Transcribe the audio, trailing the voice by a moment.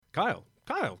Kyle.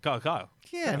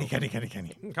 Kenny.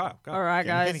 Kyle. All right,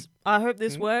 guys. I hope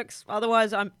this works.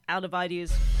 Otherwise, I'm out of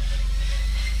ideas.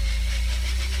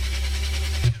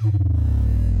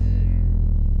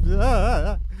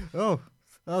 Oh,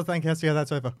 thank Hestia,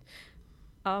 that's over.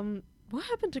 What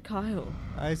happened to Kyle?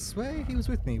 I swear he was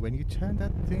with me when you turned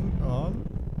that thing on.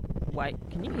 Wait,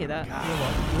 can you hear that?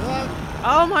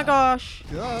 Ah, Oh my gosh!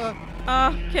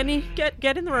 ah, Kenny,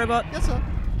 get in the robot. yes, sir.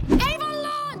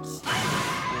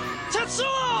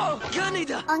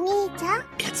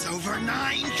 It's over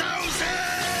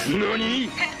 9,000! NANI?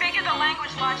 Configure the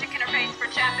language logic interface for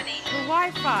Japanese.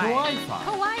 Wi-Fi.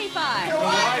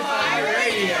 Wi-Fi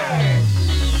radio!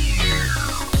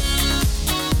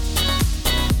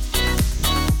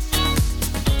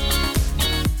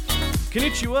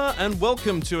 Konnichiwa and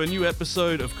welcome to a new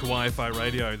episode of Kawaii-Fi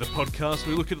Radio, the podcast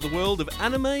where we look at the world of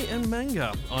anime and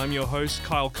manga. I'm your host,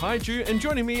 Kyle Kaiju, and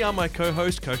joining me are my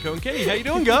co-host, Coco and Kenny. How you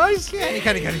doing, guys?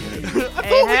 Kenny. I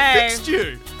thought we fixed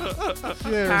you. There is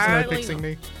no Apparently fixing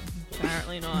me.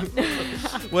 Apparently not.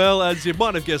 Well, as you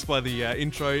might have guessed by the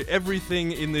intro,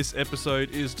 everything in this episode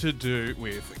is to do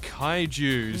with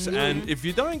kaijus. And if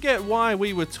you don't get why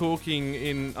we were talking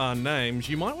in our names,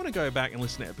 you might want to go back and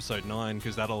listen to episode 9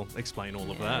 because that'll explain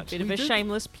all of that. Bit of a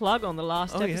shameless plug on the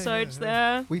last episodes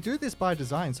there. We do this by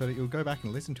design so that you'll go back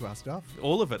and listen to our stuff.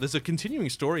 All of it. There's a continuing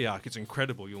story arc. It's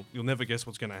incredible. You'll never guess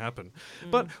what's going to happen.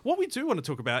 But what we do want to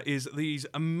talk about is these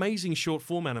amazing short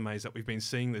form animes that we've been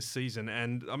seeing this season.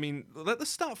 And I mean, let's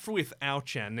start with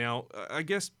Ao-chan. Now, I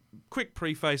guess, quick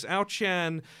preface,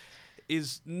 Ao-chan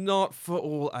is not for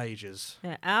all ages.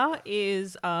 Yeah, Ao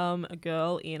is a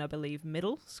girl in, I believe,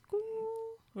 middle school?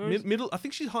 Middle, I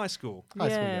think she's high school. High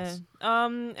school, yes.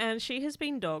 And she has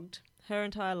been dogged her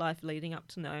entire life leading up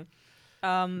to now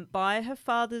by her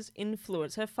father's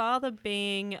influence. Her father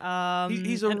being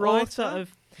he's a an writer? author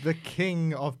of... The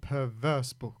king of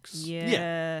perverse books.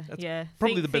 Yeah.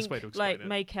 Probably the best way to explain like, it.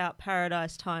 make out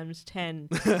Paradise times 10.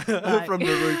 From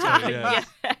Naruto, yeah.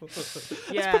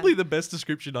 That's probably the best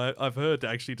description I've heard to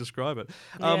actually describe it.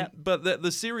 But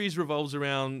the series revolves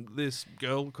around this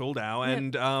girl called Ao,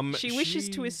 and she wishes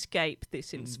to escape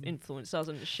this influence,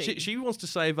 doesn't she? She wants to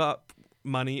save up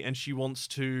money and she wants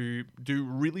to do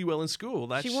really well in school.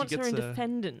 She wants her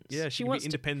independence. Yeah, she wants to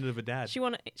be independent of her dad. She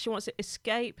wants to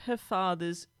escape her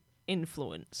father's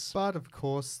influence. But of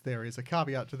course, there is a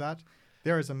caveat to that.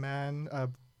 There is a man, a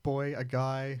boy, a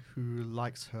guy who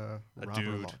likes her rather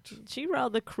a lot. She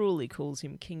rather cruelly calls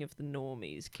him king of the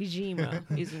normies. Kijima,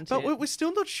 isn't but it? We're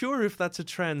still not sure if that's a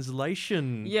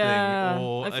translation thing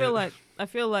or... I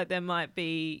feel like there might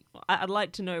be... I'd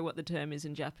like to know what the term is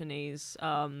in Japanese.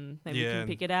 Maybe we can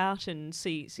pick it out and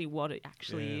see what it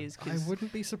actually is. I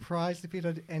wouldn't be surprised if it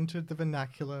had entered the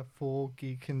vernacular for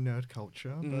geek and nerd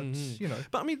culture, but, you know.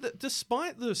 But, I mean,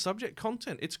 despite the subject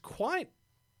content, it's quite...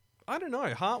 I don't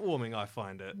know, heartwarming, I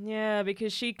find it. Yeah,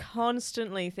 because she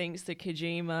constantly thinks that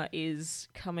Kojima is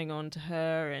coming on to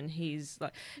her and he's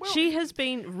like... she has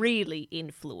been really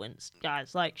influenced,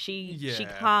 guys. Like, she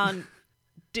can't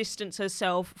distance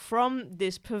herself from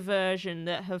this perversion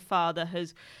that her father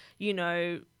has, you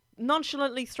know,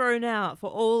 nonchalantly thrown out for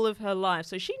all of her life.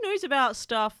 So she knows about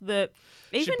stuff that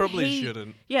even she probably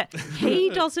shouldn't. Yeah, he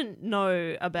doesn't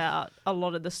know about a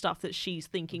lot of the stuff that she's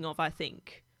thinking of, I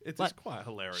think. It's quite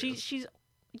hilarious. She's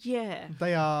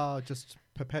They are just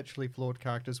perpetually flawed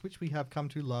characters, which we have come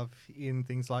to love in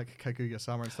things like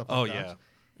Kaguya-sama and stuff like that.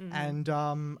 Mm-hmm. And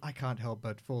I can't help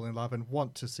but fall in love and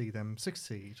want to see them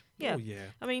succeed. Yeah. Oh, yeah.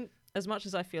 I mean, as much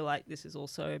as I feel like this is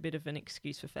also a bit of an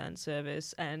excuse for fan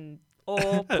service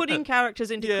or putting characters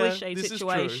into cliche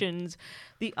situations,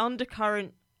 the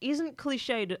undercurrent isn't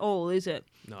cliched at all, is it?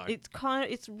 No.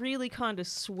 It's really kind of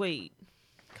sweet.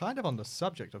 Kind of on the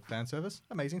subject of fan service,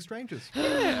 Amazing Strangers.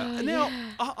 Yeah. Now,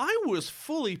 I was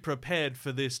fully prepared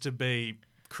for this to be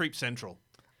Creep Central.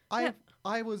 I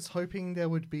was hoping there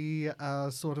would be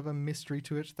sort of a mystery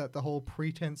to it, that the whole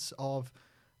pretense of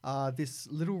this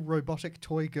little robotic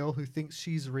toy girl who thinks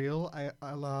she's real,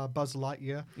 a la Buzz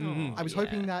Lightyear. I was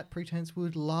hoping that pretense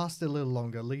would last a little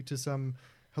longer, lead to some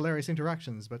hilarious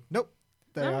interactions, but nope.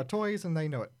 They are toys and they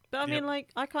know it. But I mean,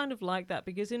 like, I kind of like that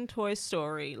because in Toy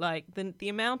Story, like, the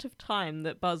amount of time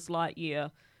that Buzz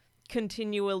Lightyear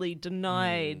continually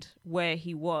denied where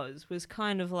he was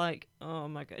kind of like, oh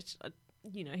my gosh,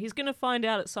 you know, he's going to find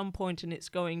out at some point and it's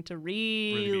going to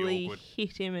really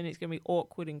hit him and it's going to be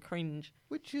awkward and cringe.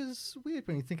 Which is weird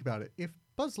when you think about it. If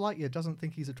Buzz Lightyear doesn't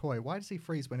think he's a toy, why does he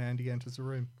freeze when Andy enters the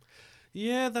room?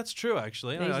 Yeah, that's true,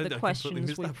 actually. These are the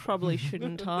questions we probably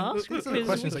shouldn't ask These are the because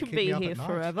questions we that could keep be me up here at night.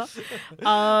 forever.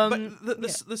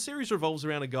 But the series revolves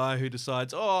around a guy who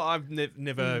decides, I've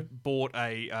never bought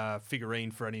a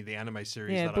figurine for any of the anime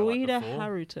series that I liked Boida before.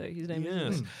 Haruto, his name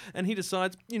Yes. is. And he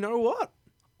decides, you know what?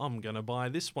 I'm going to buy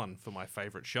this one for my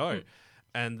favourite show.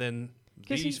 And then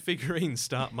 'Cause these figurines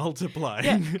start multiplying.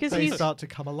 Yeah, because They he's start to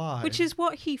come alive. which is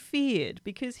what he feared,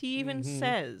 because he even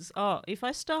says, if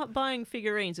I start buying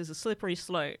figurines, there's a slippery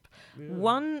slope.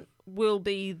 One will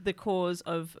be the cause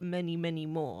of many, many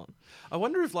more. I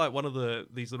wonder if like one of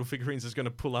these little figurines is going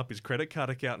to pull up his credit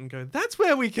card account and go, "That's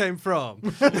where we came from."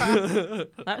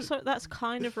 That's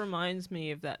kind of reminds me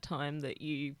of that time that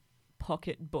you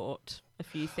pocket bought a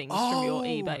few things from your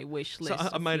eBay wish list. So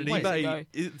I made an eBay.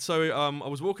 I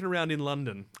was walking around in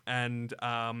London and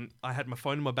I had my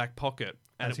phone in my back pocket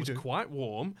and As it was you do. quite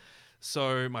warm,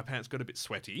 so my pants got a bit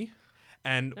sweaty,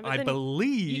 and No, but I then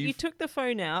believe you took the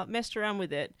phone out, messed around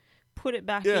with it, put it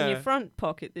back Yeah. in your front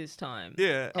pocket this time.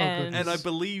 Yeah, And- and I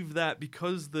believe that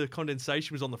because the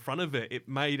condensation was on the front of it, it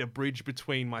made a bridge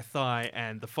between my thigh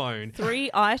and the phone. 3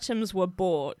 items were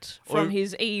bought from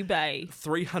his eBay.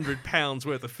 £300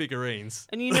 worth of figurines.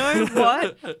 And you know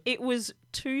what? It was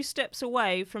 2 steps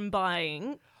away from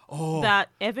buying that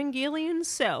Evangelion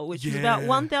cell, which was about Yeah.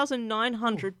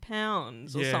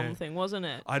 £1,900 or Yeah. something, wasn't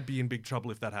it? I'd be in big trouble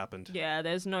if that happened. Yeah,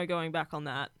 there's no going back on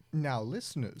that. Now,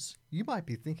 listeners, you might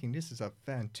be thinking this is a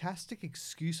fantastic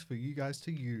excuse for you guys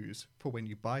to use for when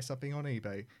you buy something on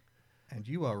eBay. And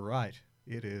you are right.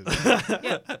 It is.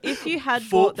 Yeah, if you had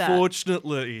bought that.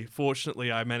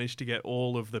 Fortunately, I managed to get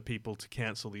all of the people to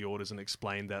cancel the orders and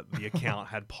explain that the account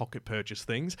had pocket purchase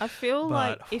things. I feel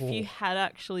like But, if you had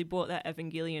actually bought that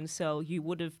Evangelion cell, you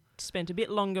would have spent a bit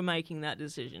longer making that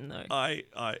decision, though.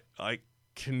 I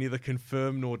can neither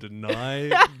confirm nor deny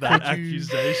that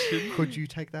accusation. Could you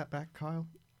take that back, Kyle?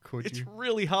 Could It's you?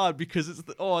 really hard because it's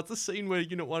the scene where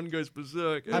Unit 1 goes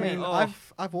berserk. I mean, Oh.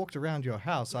 I've walked around your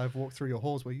house. I've walked through your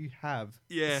halls where you have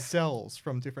Yeah. cells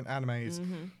from different animes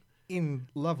in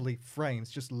lovely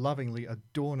frames, just lovingly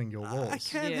adorning your walls. I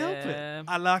can't help Yeah. it.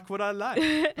 I like what I like. I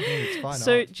think it's fine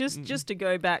So art. just to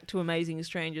go back to Amazing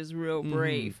Strangers real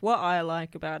brief, what I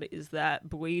like about it is that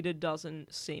Buida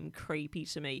doesn't seem creepy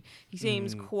to me. He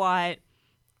seems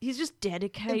he's just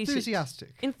dedicated.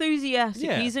 Enthusiastic.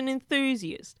 Yeah. He's an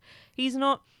enthusiast. He's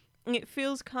not. It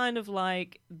feels kind of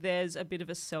like there's a bit of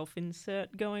a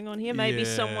self-insert going on here. Maybe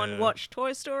someone Yeah. watched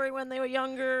Toy Story when they were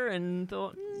younger and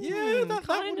thought, That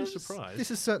kind wouldn't of surprise.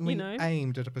 This is certainly you know.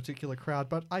 aimed at a particular crowd,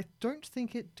 but I don't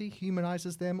think it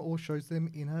dehumanizes them or shows them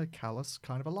in a callous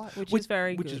kind of a light. which is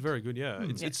very Which good. is very good, yeah.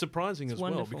 It's surprising It's as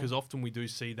well wonderful. because often we do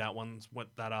see that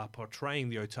are portraying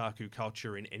the otaku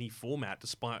culture in any format,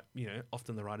 despite,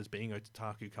 often the writers being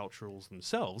otaku culturals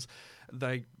themselves.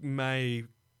 They may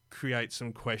create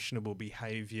some questionable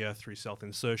behavior through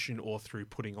self-insertion or through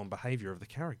putting on behavior of the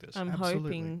characters.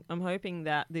 Absolutely. I'm hoping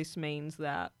that this means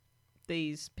that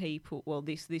these people,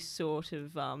 this sort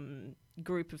of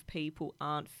group of people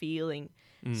aren't feeling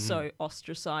so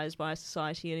ostracized by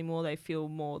society anymore. They feel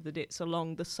more that it's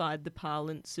along the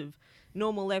parlance of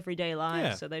normal everyday life,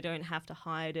 Yeah. so they don't have to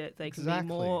hide it. They can Exactly.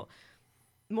 be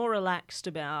more relaxed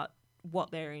about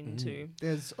what they're into.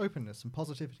 There's openness and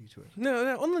positivity to it.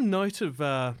 Now, on the note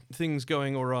of things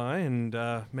going awry and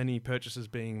many purchases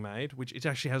being made, which it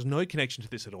actually has no connection to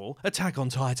this at all, Attack on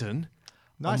Titan.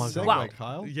 Nice my segue, God.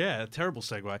 Kyle. Yeah, terrible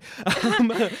segue.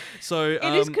 So It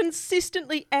is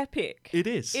consistently epic. it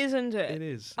is, Isn't it? It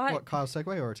is. What, Kyle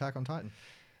segue or Attack on Titan?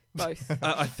 Both.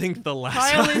 I think the latter.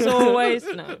 Kyle is always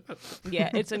no.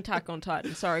 Yeah, it's Attack on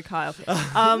Titan. Sorry, Kyle.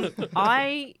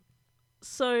 I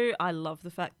love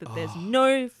the fact that there's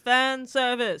no fan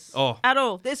service at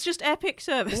all. There's just epic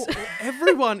service. Well,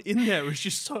 everyone in there is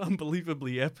just so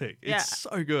unbelievably epic. It's Yeah.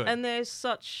 so good. And there's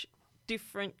such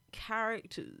different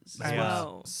characters as They are.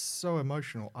 well. So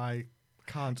emotional. I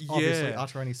can't obviously Yeah.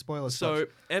 utter any spoilers. So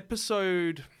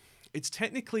it's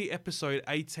technically episode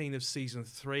 18 of season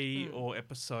 3 or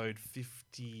episode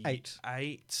 58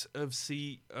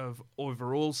 of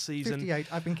overall season. 58,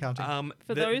 I've been counting.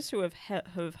 For those who have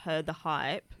heard the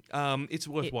hype, it's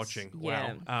worth watching.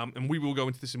 yeah. Wow. And we will go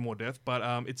into this in more depth,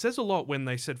 but it says a lot when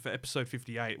they said for episode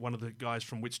 58, one of the guys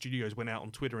from Wit Studios went out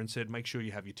on Twitter and said, make sure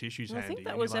you have your tissues I handy. think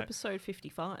that And was you're like, episode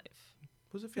 55.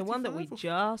 Was it 55? The one that we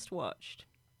just watched.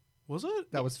 Was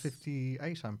it? That was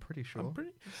 58, I'm pretty sure.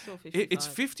 Still 55. It's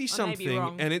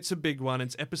 50-something, and it's a big one.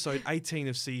 It's episode 18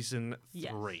 of season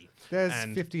 3. There's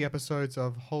 50 episodes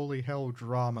of holy hell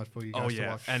drama for you guys to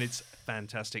watch. And it's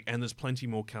fantastic. And there's plenty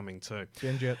more coming too.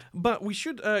 Binge it. But we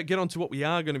should get on to what we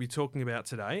are going to be talking about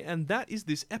today, and that is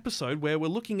this episode where we're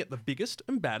looking at the biggest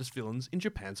and baddest villains in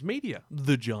Japan's media,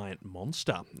 the giant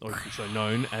monster, also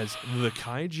known as the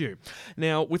Kaiju.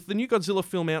 Now, with the new Godzilla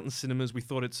film out in cinemas, we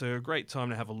thought it's a great time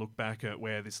to have a look back at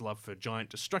where this love for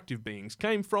giant destructive beings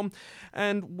came from,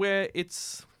 and where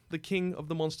it's the king of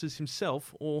the monsters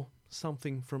himself, or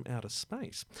something from outer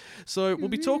space. So we'll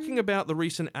be talking about the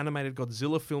recent animated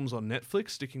Godzilla films on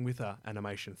Netflix, sticking with our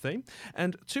animation theme,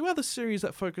 and 2 other series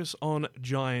that focus on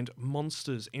giant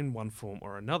monsters in one form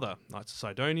or another, Knights of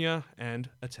Sidonia and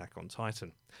Attack on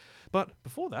Titan. But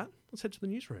before that, let's head to the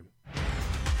newsroom.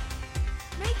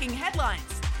 Making headlines.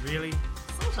 Really?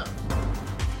 Sort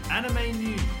of. Anime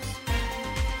news.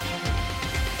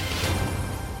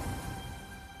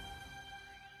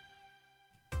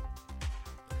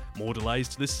 More delays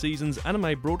to this season's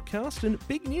anime broadcast and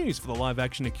big news for the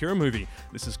live-action Akira movie.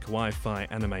 This is Kawaii-Fi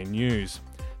Anime News.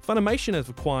 Funimation has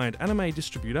acquired anime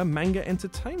distributor Manga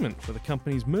Entertainment for the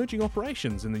company's merging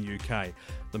operations in the UK.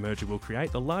 The merger will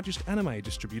create the largest anime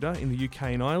distributor in the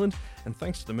UK and Ireland, and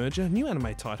thanks to the merger, new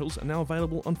anime titles are now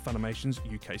available on Funimation's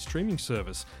UK streaming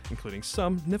service, including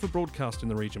some never broadcast in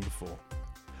the region before.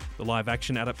 The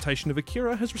live-action adaptation of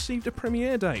Akira has received a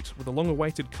premiere date, with a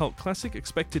long-awaited cult classic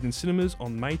expected in cinemas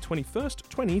on May 21st,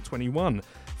 2021.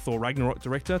 Thor Ragnarok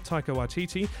director Taika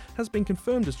Waititi has been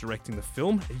confirmed as directing the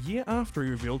film a year after he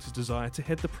revealed his desire to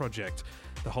head the project.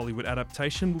 The Hollywood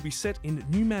adaptation will be set in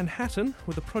New Manhattan,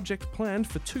 with a project planned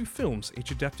for 2 films,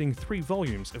 each adapting 3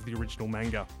 volumes of the original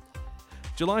manga.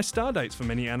 July star dates for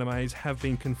many animes have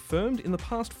been confirmed in the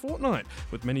past fortnight,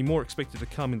 with many more expected to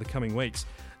come in the coming weeks.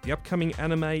 The upcoming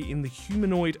anime in the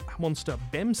humanoid monster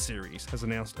Bem series has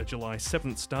announced a July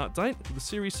 7th start date, with the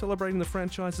series celebrating the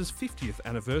franchise's 50th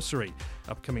anniversary.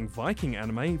 Upcoming Viking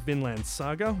anime Vinland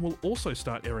Saga will also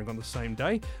start airing on the same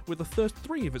day, with the first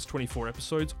 3 of its 24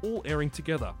 episodes all airing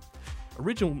together.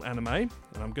 Original anime, and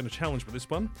I'm going to challenge with this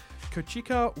one,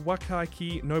 Kochika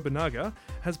Wakaiki Nobunaga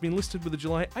has been listed with a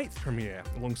July 8th premiere,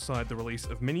 alongside the release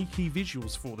of many key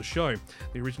visuals for the show.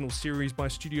 The original series by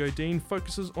Studio Dean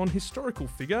focuses on historical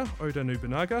figure Oda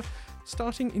Nobunaga,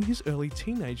 starting in his early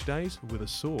teenage days with a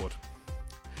sword.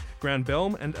 Grand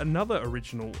Belm and another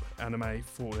original anime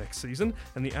for next season,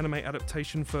 and the anime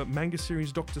adaptation for manga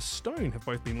series Dr. Stone have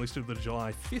both been listed with a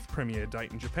July 5th premiere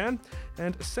date in Japan,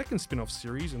 and a second spin-off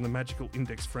series in the Magical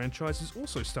Index franchise is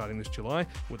also starting this July,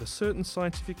 with a certain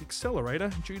scientific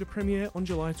accelerator due to premiere on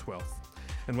July 12th.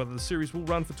 And whether the series will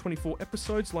run for 24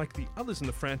 episodes like the others in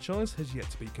the franchise has yet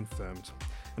to be confirmed.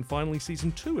 And finally,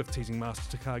 Season 2 of Teasing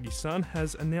Master Takagi-san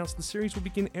has announced the series will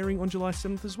begin airing on July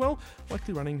 7th as well,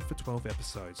 likely running for 12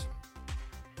 episodes.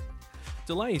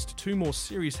 Delays to 2 more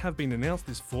series have been announced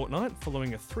this fortnight,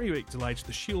 following a 3-week delay to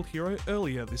The Shield Hero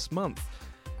earlier this month.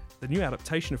 The new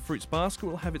adaptation of Fruits Basket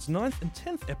will have its 9th and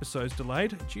 10th episodes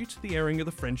delayed due to the airing of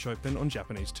the French Open on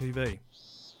Japanese TV.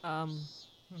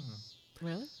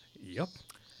 Really? Yep.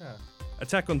 Yeah.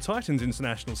 Attack on Titan's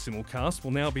international simulcast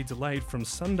will now be delayed from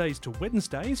Sundays to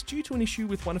Wednesdays due to an issue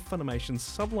with one of Funimation's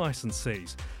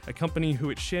sub-licensees. A company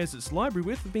who it shares its library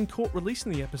with have been caught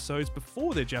releasing the episodes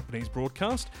before their Japanese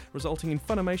broadcast, resulting in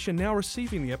Funimation now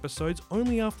receiving the episodes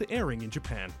only after airing in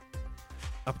Japan.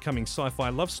 Upcoming sci-fi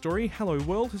love story Hello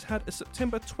World has had a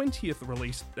September 20th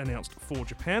release announced for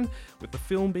Japan, with the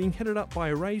film being headed up by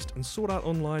Erased and Sword Art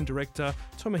Online director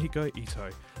Tomohiko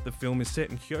Ito. The film is set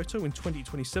in Kyoto in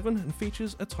 2027 and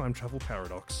features a time travel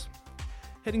paradox.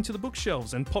 Heading to the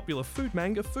bookshelves, and popular food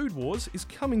manga Food Wars is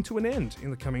coming to an end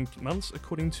in the coming months,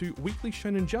 according to Weekly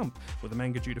Shonen Jump, with the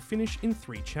manga due to finish in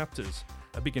 3 chapters.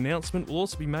 A big announcement will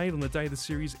also be made on the day the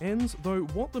series ends, though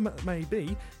what that may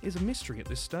be is a mystery at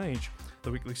this stage.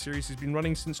 The weekly series has been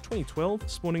running since 2012,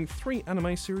 spawning 3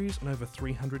 anime series and over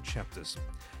 300 chapters.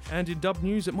 And in dub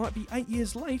news, it might be 8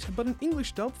 years late, but an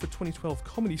English dub for 2012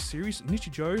 comedy series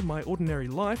Nichijou My Ordinary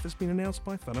Life has been announced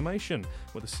by Funimation,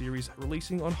 with the series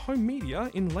releasing on home media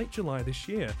in late July this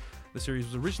year. The series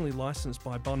was originally licensed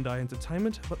by Bandai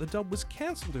Entertainment, but the dub was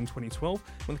cancelled in 2012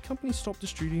 when the company stopped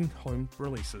distributing home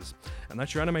releases. And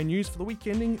that's your anime news for the week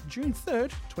ending June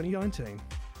 3rd, 2019.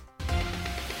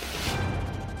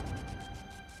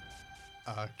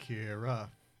 Akira.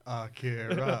 I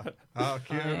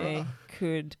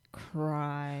could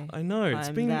cry. I know, it's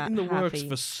I'm been that in the works happy.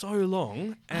 for so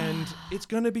long, and it's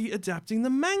going to be adapting the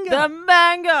manga. The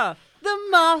manga! The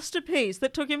masterpiece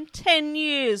that took him 10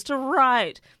 years to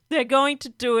write. They're going to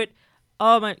do it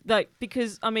Oh my!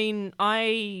 Because I mean,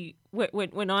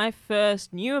 when I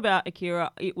first knew about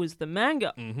Akira, it was the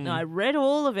manga, and I read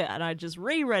all of it, and I just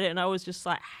reread it, and I was just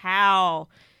like, how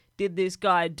did this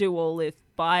guy do all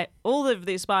of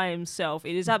this by himself?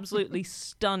 It is absolutely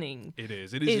stunning. It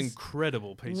is. It is an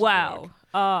incredible piece of work.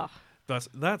 Wow.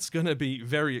 That's going to be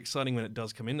very exciting when it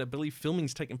does come in. I believe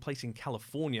filming's taking place in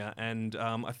California, and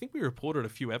I think we reported a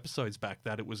few episodes back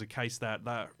that it was a case that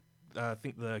I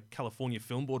think the California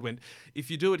Film Board went,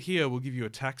 if you do it here, we'll give you a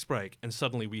tax break, and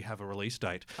suddenly we have a release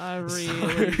date. I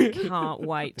really can't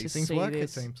wait to see work,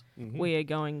 this. it seems. We are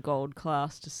going gold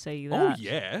class to see that. Oh,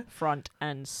 yeah. Front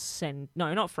and center.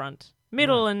 No, not front.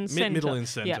 Middle and center. Middle and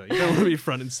center. Yeah. You don't want to be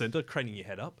front and center, craning your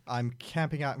head up. I'm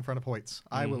camping out in front of Hoyts.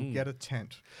 I will get a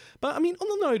tent. But, I mean, on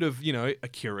the note of,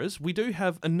 Akiras, we do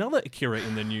have another Akira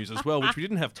in the news as well, which we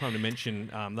didn't have time to mention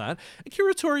that.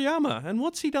 Akira Toriyama. And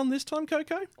what's he done this time,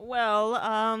 Coco?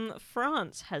 Well,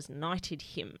 France has knighted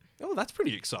him. Oh, that's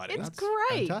pretty exciting. It's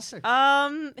great. Fantastic.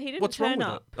 He didn't What's turn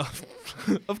wrong up. with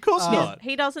it? Of course not.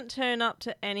 He doesn't turn up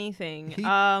to anything.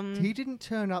 He didn't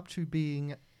turn up to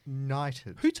being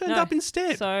knighted. Who turned up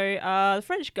instead? So the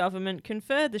French government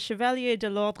conferred the Chevalier de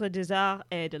l'Ordre des Arts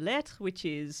et des Lettres, which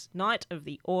is Knight of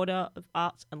the Order of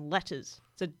Arts and Letters.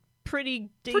 It's a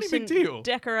pretty decent big deal.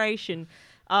 decoration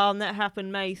that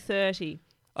happened May 30.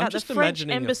 I'm at the just French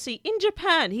imagining embassy in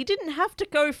Japan. He didn't have to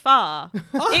go far.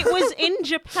 It was in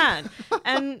Japan.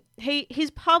 And his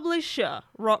publisher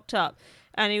rocked up.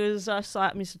 And he was like,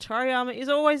 Mr. Toriyama is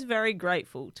always very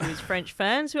grateful to his French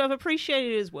fans who have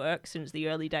appreciated his work since the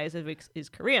early days of his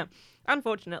career.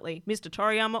 Unfortunately, Mr.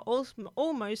 Toriyama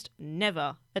almost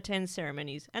never attends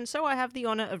ceremonies, and so I have the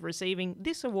honour of receiving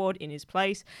this award in his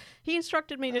place. He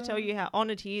instructed me to tell you how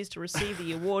honoured he is to receive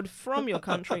the award from your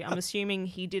country. I'm assuming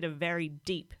he did a very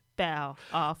deep bow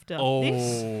after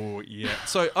this. Oh, yeah.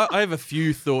 So I have a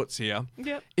few thoughts here.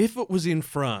 Yep. If it was in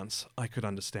France, I could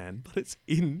understand, but it's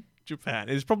in Japan.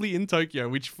 It's probably in Tokyo,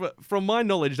 which, from my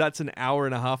knowledge, that's an hour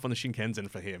and a half on the Shinkansen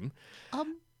for him.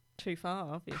 Too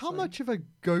far, obviously. How much of a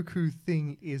Goku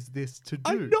thing is this to do?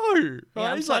 I know. Yeah,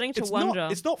 right? I'm It's starting to wonder.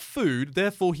 It's not food,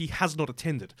 therefore he has not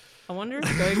attended. I wonder if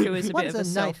Goku is a What bit is of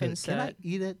a knighthood? Can I self-insert.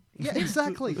 eat it? Yeah,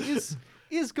 exactly.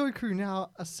 Is Goku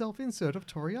now a self-insert of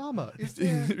Toriyama? Is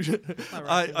there...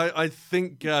 I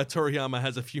think Toriyama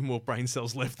has a few more brain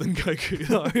cells left than Goku,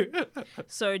 though.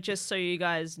 So just so you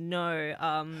guys know,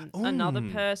 another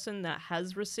person that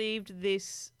has received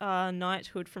this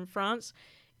knighthood from France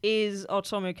is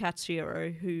Otomo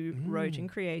Katsuhiro, who wrote and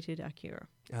created Akira.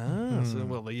 So,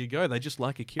 well, there you go. They just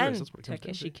like Akira. And That's what it comes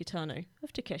down Takeshi to. Kitano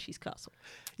of Takeshi's Castle.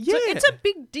 Yeah. So it's a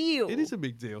big deal. It is a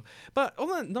big deal. But on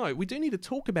that note, we do need to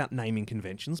talk about naming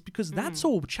conventions because that's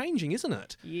all changing, isn't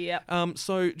it? Yep.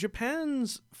 So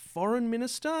Japan's foreign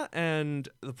minister and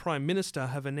the prime minister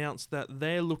have announced that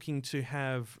they're looking to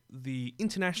have the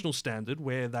international standard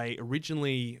where they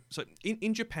originally... So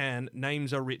in Japan,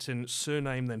 names are written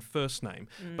surname then first name.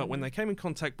 But when they came in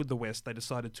contact with the West, they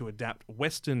decided to adapt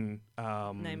Western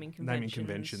naming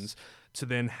conventions to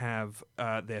then have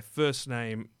their first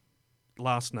name,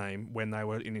 last name when they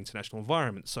were in international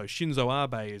environments. So Shinzo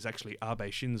Abe is actually Abe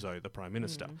Shinzo, the prime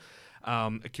minister.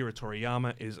 Akira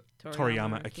Toriyama is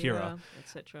Toriyama Akira,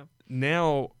 etc.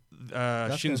 Now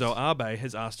Shinzo Abe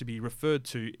has asked to be referred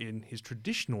to in his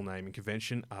traditional naming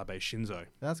convention, Abe Shinzo.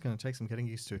 That's going to take some getting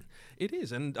used to. It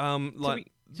is, and to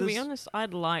be honest,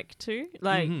 I'd like to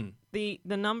the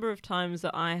number of times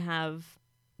that I have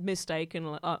mistaken,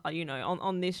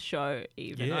 on this show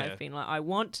even, I've been like, I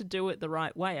want to do it the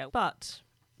right way, but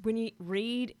when you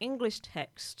read English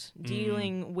text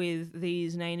dealing with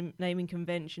these naming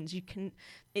conventions,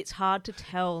 it's hard to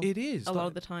tell. It is a lot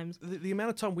of the times. The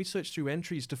amount of time we search through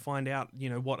entries to find out,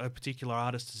 what a particular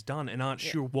artist has done, and aren't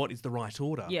sure what is the right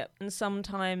order. Yeah, and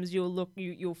sometimes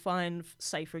you'll find,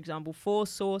 say for example, 4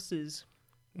 sources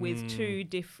with two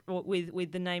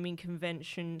with the naming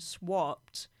convention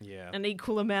swapped an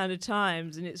equal amount of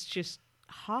times, and it's just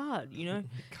hard,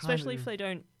 especially if they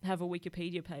don't have a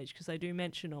Wikipedia page, because they do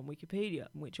mention on Wikipedia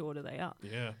in which order they are.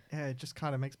 Yeah, it just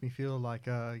kind of makes me feel like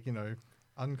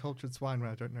uncultured swine when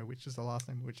I don't know which is the last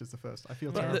name and which is the first. I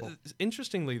feel terrible.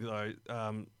 Interestingly, though,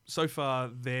 so far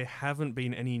there haven't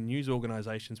been any news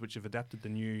organisations which have adapted the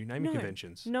new naming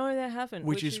conventions. No, there haven't.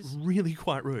 Which is really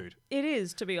quite rude. It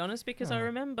is, to be honest, because I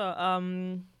remember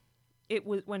it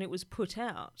was when it was put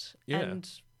out, and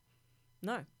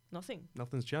no, nothing.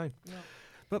 Nothing's changed. No.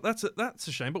 But that's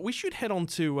a shame. But we should head on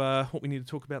to what we need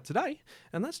to talk about today,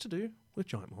 and that's to do with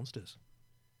giant monsters.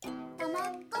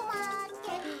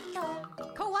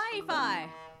 Kawaii-fi.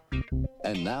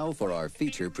 And now for our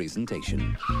feature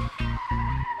presentation.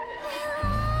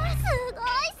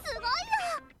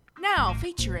 Now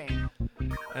featuring...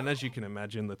 And as you can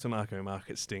imagine, the Tamako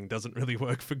Market sting doesn't really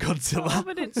work for Godzilla. Oh,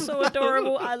 but it's so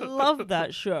adorable. I love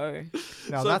that show.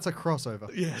 Now that's a crossover.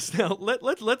 Yes. Now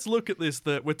let's look at this.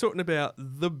 That we're talking about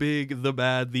the big, the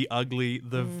bad, the ugly,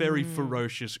 the very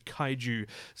ferocious kaiju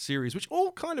series, which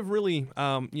all kind of really,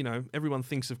 everyone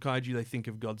thinks of kaiju, they think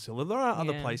of Godzilla. There are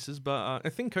other places, but I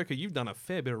think Coco, you've done a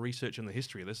fair bit of research on the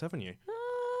history of this, haven't you?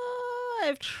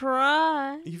 I've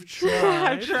tried. You've tried.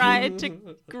 I've tried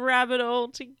to grab it all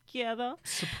together.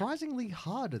 Surprisingly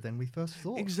harder than we first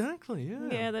thought. Exactly, yeah.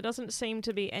 Yeah, there doesn't seem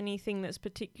to be anything that's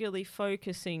particularly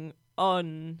focusing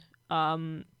on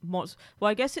monsters. Well,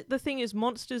 I guess the thing is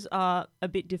monsters are a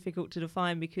bit difficult to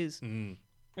define because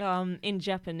in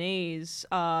Japanese,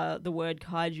 the word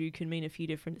kaiju can mean a few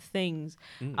different things.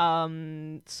 So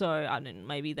I don't know,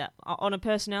 maybe that on a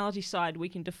personality side, we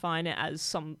can define it as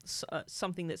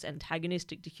something that's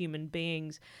antagonistic to human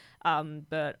beings,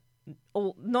 but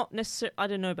not necessarily. I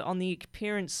don't know, but on the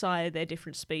appearance side, they're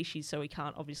different species, so we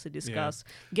can't obviously discuss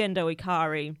Gendo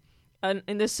Ikari.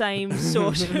 In the same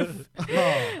sort of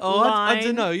I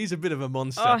don't know. He's a bit of a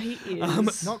monster. Oh, he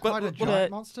is. Not quite a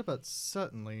giant monster, but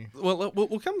certainly. Well,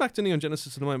 we'll come back to Neon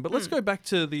Genesis in a moment, but let's go back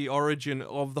to the origin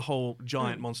of the whole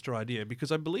giant monster idea,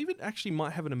 because I believe it actually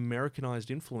might have an Americanized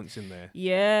influence in there.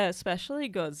 Yeah, especially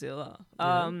Godzilla.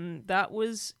 That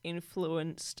was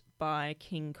influenced by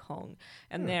King Kong.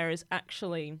 And there is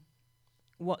actually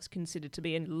what's considered to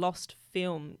be a lost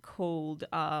film called,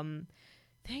 I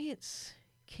think it's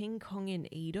King Kong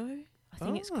in Edo, I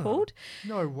think it's called.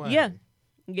 No way. Yeah.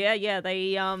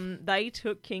 They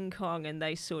took King Kong and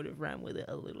they sort of ran with it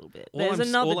a little bit.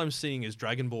 All I'm seeing is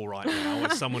Dragon Ball right now,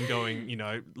 with someone going,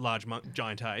 large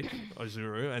giant ape,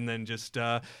 Ozuru, and then just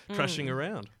crashing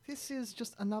around. This is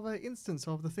just another instance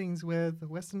of the things where the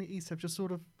West and the East have just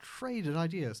sort of traded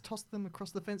ideas, tossed them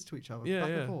across the fence to each other, back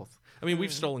and forth. I mean,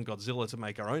 we've stolen Godzilla to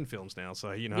make our own films now,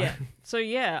 so Yeah. So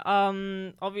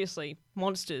obviously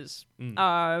monsters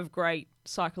are of great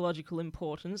psychological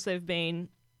importance. They've been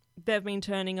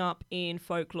turning up in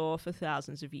folklore for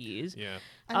thousands of years. Yeah.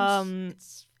 And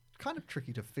it's kind of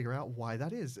tricky to figure out why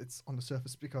that is. It's on the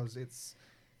surface because it's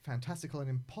fantastical and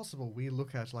impossible. We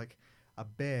look at like a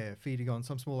bear feeding on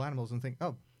some small animals and think,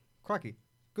 oh, crikey,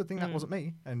 good thing that wasn't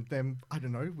me. And then, I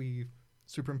don't know, we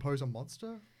superimpose a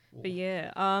monster. But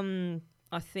yeah,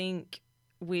 I think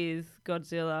with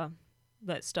Godzilla,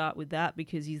 let's start with that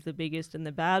because he's the biggest and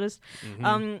the baddest.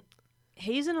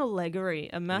 He's an allegory,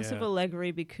 a massive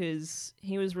allegory, because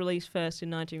he was released first in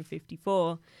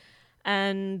 1954.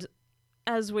 And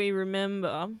as we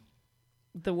remember,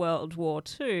 the World War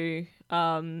II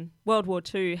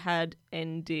had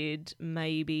ended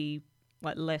maybe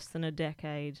like less than a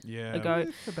decade ago.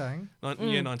 With a bang.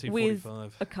 1945.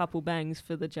 With a couple bangs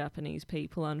for the Japanese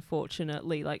people,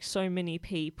 unfortunately. Like so many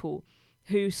people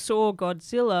who saw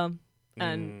Godzilla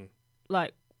and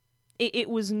like it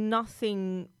was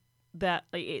nothing that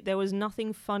there was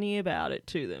nothing funny about it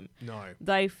to them. No.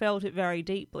 They felt it very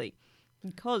deeply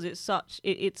because it's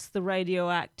the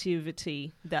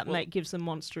radioactivity that gives the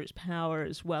monster its power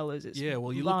as well as its you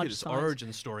look at its size.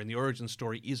 origin story, and the origin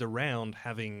story is around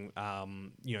having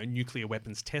nuclear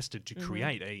weapons tested to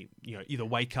create a either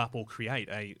wake up or create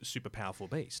a super powerful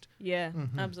beast. Yeah,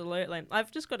 absolutely.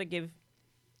 I've just got to give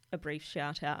a brief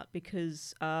shout out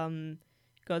because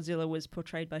Godzilla was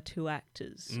portrayed by two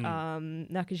actors,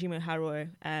 Nakajima Haruo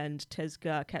and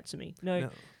Tezuka Katsumi.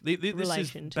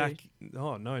 Relation to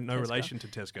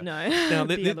Tezuka. No. Now,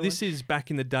 this is back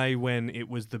in the day when it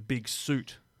was the big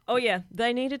suit. Oh, yeah.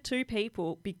 They needed two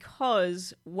people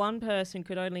because one person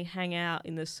could only hang out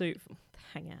in the suit.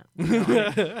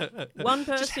 One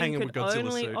person could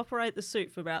only operate the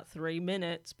suit for about 3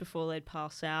 minutes before they'd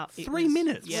pass out. 3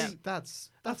 minutes? Yeah. That's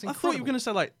incredible. I thought you were going to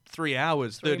say like 3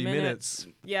 hours, 30 minutes.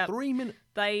 Yeah. 3 minutes.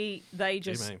 They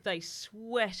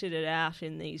sweated it out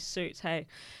in these suits. Hey,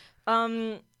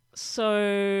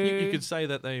 so you could say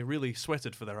that they really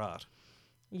sweated for their art.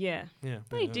 Yeah,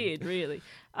 they did really.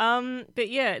 But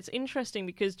yeah, it's interesting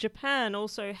because Japan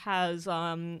also has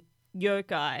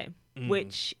yokai,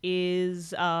 which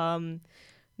is not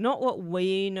what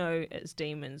we know as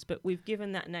demons, but we've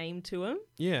given that name to them.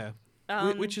 Yeah.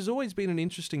 Which has always been an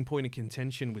interesting point of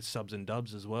contention with subs and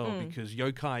dubs as well, because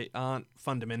yokai aren't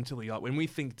fundamentally like when we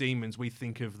think demons, we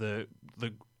think of the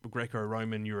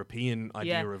Greco-Roman European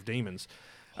idea of demons.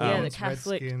 Yeah, the Red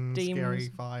Catholic skin, demons. scary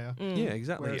fire. Yeah,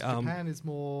 exactly. Whereas Japan is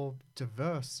more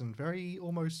diverse and very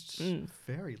almost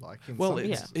fairy-like. In Well, some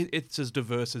it's ways. it's as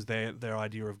diverse as their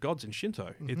idea of gods in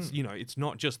Shinto. It's it's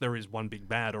not just there is one big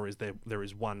bad or is there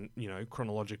is one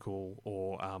chronological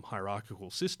or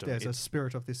hierarchical system. There's a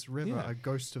spirit of this river, a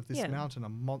ghost of this mountain, a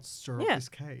monster of this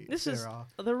cave. This is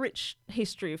the rich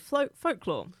history of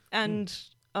folklore, and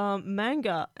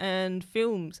manga and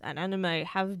films and anime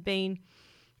have been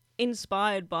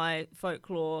inspired by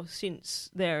folklore since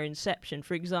their inception.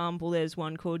 For example, there's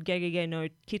one called Gegege no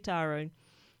Kitaro,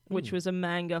 which was a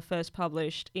manga first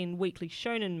published in Weekly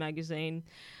Shonen magazine.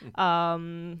 I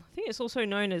think it's also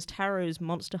known as Taro's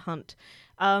Monster Hunt.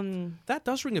 That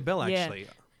does ring a bell, actually.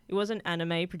 It was an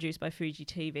anime produced by Fuji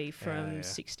TV from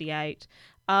 1968.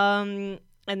 And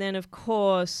then, of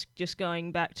course, just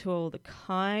going back to all the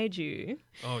kaiju.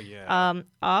 Oh, yeah.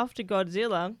 After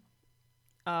Godzilla,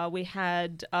 we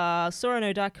had Sora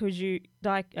no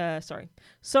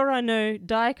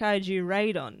Daikaiju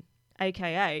Raidon,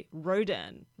 aka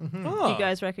Rodan. Oh, You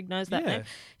guys recognize that name?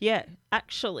 Yeah,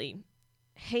 actually,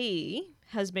 he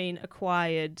has been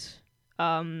acquired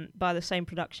by the same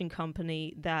production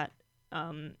company that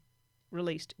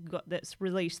released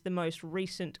the most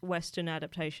recent Western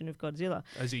adaptation of Godzilla.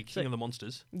 Is he King of the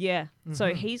Monsters? Yeah,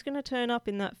 so he's going to turn up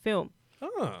in that film.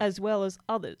 As well as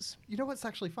others. You know what's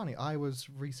actually funny? I was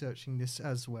researching this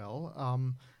as well.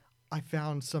 I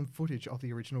found some footage of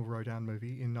the original Rodan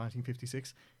movie in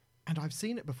 1956, and I've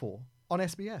seen it before on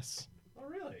SBS. Oh,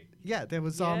 really? Yeah, there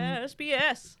was...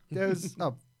 SBS. There's...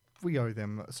 we owe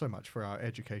them so much for our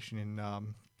education in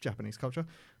Japanese culture.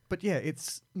 But yeah,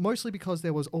 it's mostly because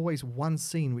there was always one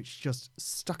scene which just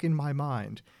stuck in my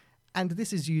mind. And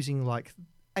this is using, like,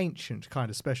 ancient kind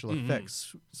of special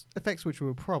effects which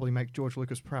will probably make George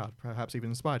Lucas proud, perhaps even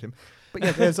inspired him. But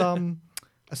yeah, there's a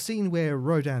scene where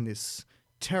Rodan, this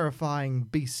terrifying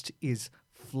beast, is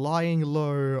flying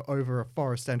low over a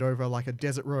forest and over like a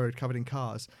desert road covered in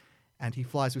cars, and he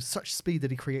flies with such speed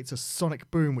that he creates a sonic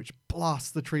boom which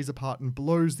blasts the trees apart and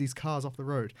blows these cars off the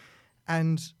road.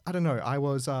 And I don't know, I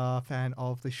was a fan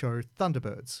of the show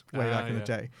Thunderbirds way back in the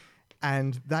day.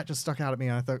 And that just stuck out at me,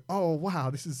 and I thought, oh,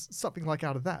 wow, this is something like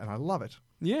out of that, and I love it.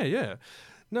 Yeah, yeah.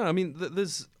 No, I mean,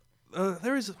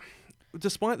 there is,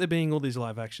 despite there being all these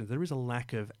live actions, there is a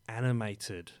lack of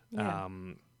animated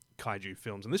kaiju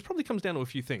films. And this probably comes down to a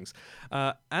few things.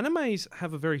 Animes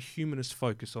have a very humanist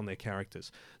focus on their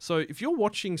characters. So if you're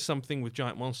watching something with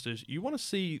giant monsters, you want to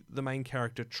see the main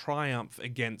character triumph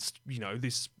against,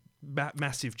 this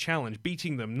massive challenge,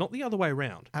 beating them, not the other way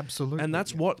around. Absolutely. And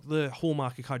that's what the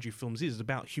hallmark of kaiju films is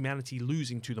about humanity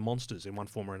losing to the monsters in one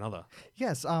form or another.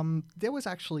 Yes, there was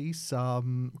actually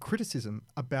some criticism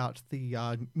about the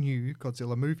new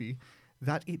Godzilla movie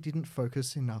that it didn't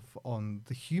focus enough on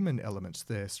the human elements,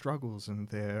 their struggles and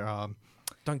their...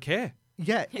 Don't care.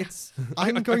 Yeah, it's...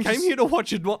 I came here to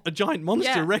watch a giant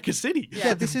monster wreck a city.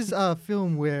 Yeah, this is a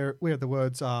film where the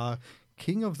words are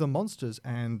King of the Monsters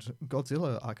and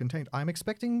Godzilla are contained. I'm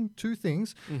expecting two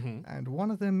things, and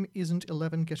one of them isn't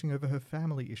Eleven getting over her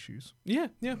family issues. Yeah,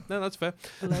 no, that's fair.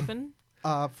 11?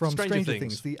 From Stranger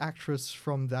Things. The actress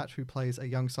from that who plays a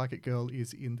young psychic girl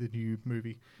is in the new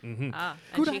movie. And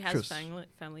Good she actress. has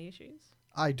family issues?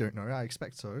 I don't know. I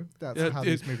expect so. That's how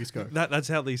these movies go. That's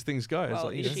how these things go. Well,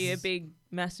 is she a big,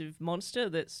 massive monster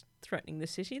that's threatening the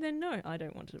city? Then no, I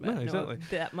don't want to know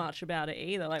that much about it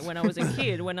either. Like when I was a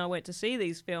kid, when I went to see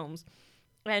these films,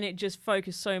 and it just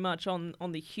focused so much on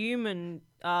the human.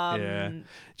 Do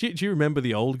you remember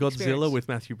the old Godzilla experience with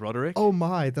Matthew Broderick? Oh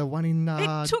my, the one in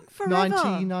it took forever.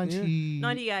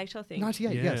 1998, I think.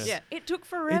 98, yes. Yeah, it took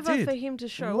forever for him to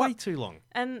show Way up. too long.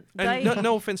 And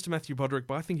no offense to Matthew Broderick,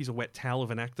 but I think he's a wet towel of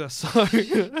an actor. So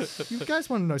You guys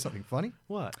want to know something funny?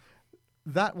 What?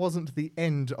 That wasn't the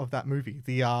end of that movie.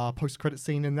 The post-credit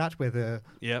scene in that where the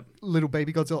little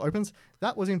baby Godzilla opens,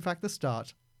 that was in fact the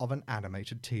start of an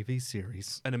animated TV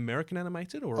series. An American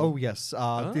animated? Or Oh, yes.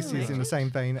 This is in the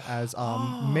same vein as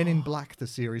Men in Black, the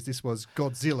series. This was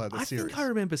Godzilla, the series. I think I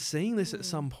remember seeing this at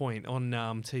some point on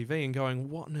TV and going,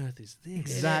 what on earth is this?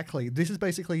 Exactly. This is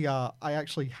basically, I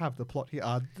actually have the plot here.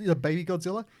 The baby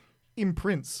Godzilla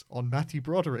imprints on Matthew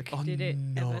Broderick. Oh, Did it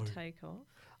no. ever take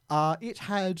off? It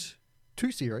had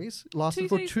 2 series, lasted Two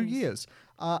for 2 seasons. years.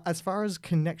 As far as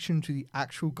connection to the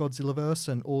actual Godzillaverse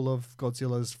and all of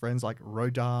Godzilla's friends like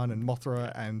Rodan and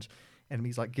Mothra and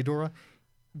enemies like Ghidorah,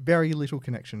 very little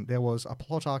connection. There was a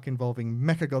plot arc involving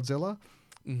Mechagodzilla,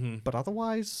 but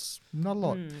otherwise, not a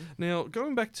lot. Now,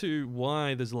 going back to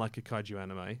why there's like a kaiju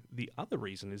anime, the other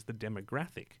reason is the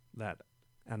demographic that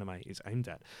anime is aimed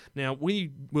at. Now,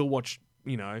 we will watch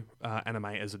anime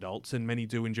as adults, and many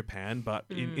do in Japan. But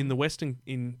in the Western,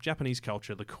 in Japanese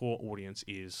culture, the core audience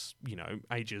is,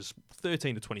 ages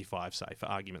 13 to 25, say, for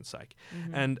argument's sake.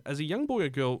 And as a young boy or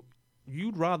girl,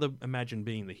 you'd rather imagine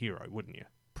being the hero, wouldn't you?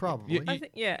 Probably. I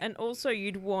think, and also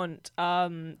you'd want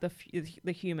the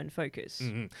human focus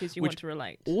because you want to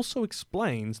relate. Also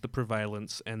explains the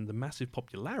prevalence and the massive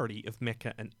popularity of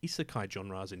mecha and isekai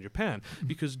genres in Japan,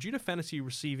 because due to fantasy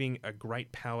receiving a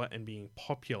great power and being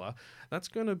popular, that's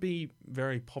going to be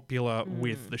very popular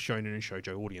with the shonen and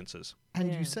shoujo audiences.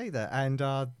 And you say that,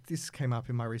 and this came up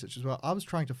in my research as well. I was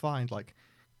trying to find like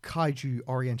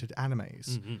kaiju-oriented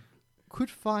animes. Could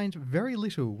find very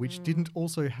little which didn't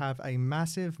also have a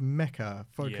massive mecha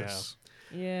focus.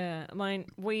 Yeah, I mean,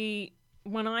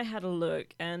 when I had a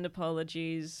look, and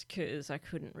apologies because I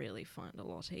couldn't really find a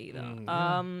lot either.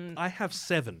 I have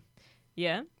 7.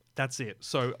 Yeah? That's it.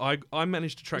 So I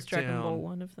managed to track down... Dragon Ball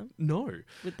one of them? No.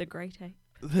 With the great ape?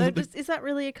 Is that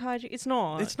really a kaiju? It's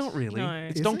not. It's not really. No.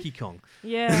 It's Donkey Kong.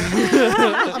 Yeah.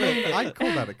 I mean, I'd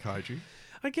call that a kaiju.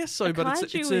 I guess so, but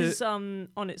kaiju it's is on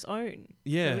its own.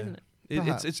 Yeah. Though, isn't it?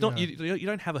 Perhaps, it's not you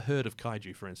don't have a herd of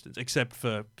kaiju, for instance, except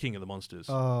for King of the Monsters,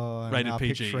 I'm rated now PG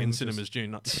in picturing cinemas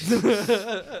June.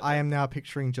 I am now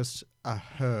picturing just a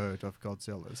herd of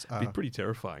Godzillas. Be pretty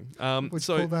terrifying. Would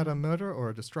you call that a murder or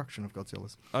a destruction of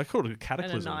Godzillas? I call it a An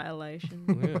cataclysm.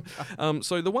 annihilation.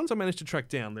 So the ones I managed to track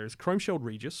down, there's Chrome-Shelled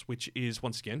Regis, which is,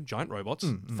 once again, giant robots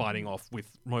fighting off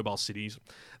with mobile cities.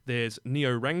 There's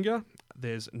Neo Ranga.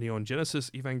 There's Neon Genesis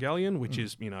Evangelion, which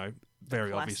is,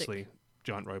 very obviously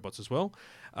giant robots as well.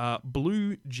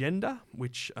 Blue Gender,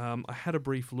 which I had a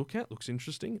brief look at. Looks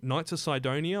interesting. Knights of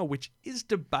Sidonia, which is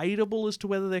debatable as to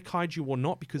whether they're kaiju or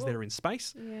not because they're in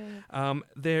space. Yeah.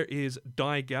 There is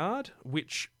Die Guard,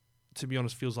 which, to be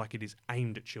honest, feels like it is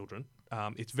aimed at children.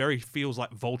 It feels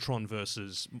like Voltron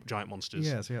versus giant monsters.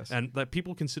 Yes. And that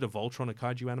people consider Voltron a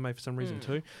kaiju anime for some reason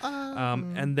too.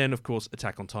 And then, of course,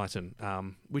 Attack on Titan,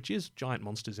 which is giant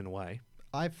monsters in a way.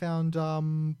 I found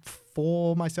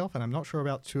 4 myself, and I'm not sure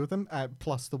about 2 of them,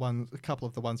 plus a couple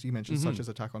of the ones you mentioned, such as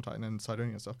Attack on Titan and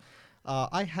Sidonia and stuff.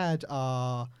 I had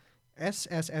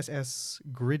SSSS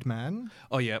Gridman.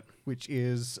 Oh, yeah. Which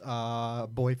is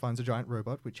boy finds a giant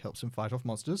robot, which helps him fight off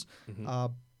monsters.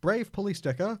 Brave Police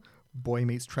Decker. Boy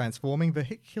meets transforming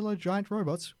vehicular giant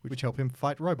robots, which help him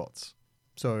fight robots.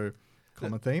 So,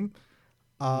 common theme.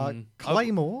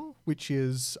 Claymore, which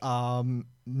is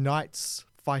knights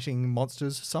fighting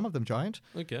monsters, some of them giant.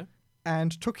 Okay.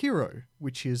 And Tokiro,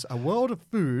 which is a world of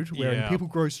food wherein people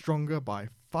grow stronger by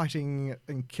fighting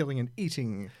and killing and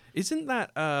eating. Isn't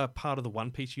that part of the One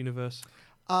Piece universe?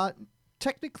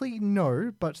 Technically,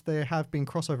 no, but there have been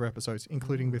crossover episodes,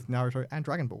 including with Naruto and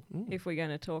Dragon Ball. If we're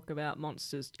going to talk about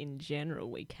monsters in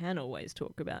general, we can always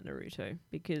talk about Naruto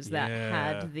because that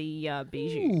had the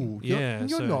Bijou. Ooh,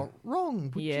 you're not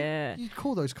wrong. You'd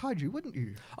call those kaiju, wouldn't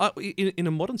you? In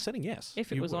a modern setting, yes.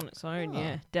 If it was on its own,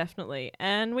 yeah, definitely.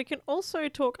 And we can also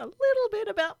talk a little bit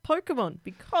about Pokemon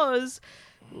because...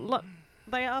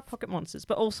 they are pocket monsters,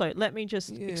 but also let me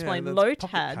just explain.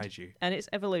 Lotad and its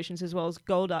evolutions, as well as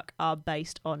Golduck, are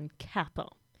based on Kappa,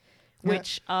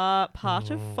 which are part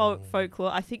of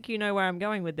folklore. I think you know where I'm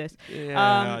going with this.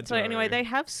 So anyway, they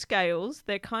have scales.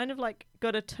 They're kind of like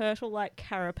got a turtle-like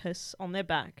carapace on their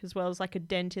back, as well as like a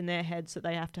dent in their heads that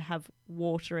they have to have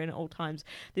water in at all times.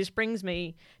 This brings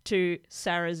me to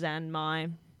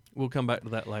Sarazanmai. We'll come back to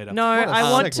that later. No,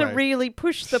 I want to really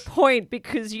push the point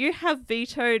because you have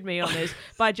vetoed me on this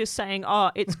by just saying,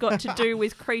 it's got to do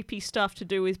with creepy stuff to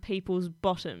do with people's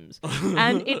bottoms.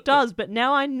 And it does, but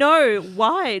now I know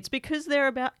why. It's because they're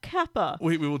about Kappa.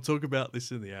 We will talk about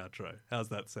this in the outro. How's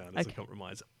that sound as a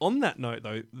compromise? On that note,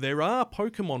 though, there are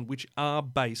Pokemon which are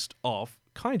based off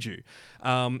kaiju.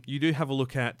 You do have a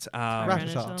look at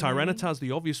Tyranitar's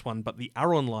the obvious one, but the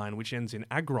Aron line, which ends in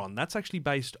Agron, that's actually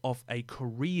based off a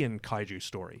Korean kaiju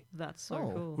story. That's so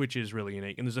cool. Which is really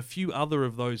unique. And there's a few other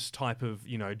of those type of,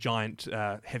 giant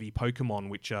heavy Pokemon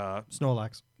which are...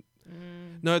 Snorlax.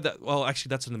 No, actually,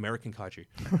 that's an American kaiju.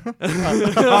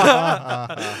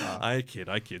 I kid.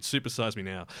 Supersize me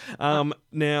now.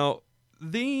 Now,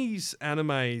 these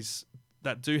animes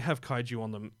that do have kaiju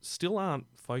on them still aren't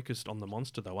focused on the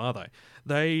monster, though, are they?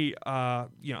 They are,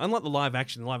 unlike the live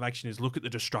action is look at the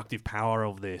destructive power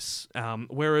of this,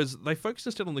 whereas they focus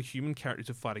instead on the human character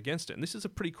to fight against it. And this is a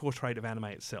pretty core trait of anime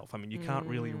itself. I mean, you can't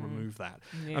really remove that.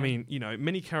 Yeah. I mean,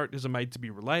 many characters are made to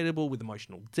be relatable with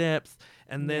emotional depth,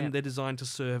 and then they're designed to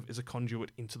serve as a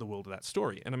conduit into the world of that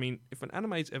story. And I mean, if an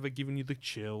anime's ever given you the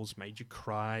chills, made you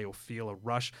cry or feel a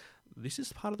rush, this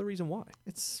is part of the reason why.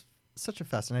 It's such a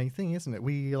fascinating thing, isn't it?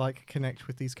 We connect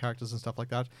with these characters and stuff like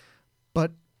that,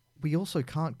 but we also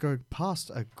can't go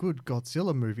past a good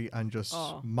Godzilla movie and just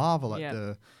marvel at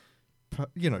the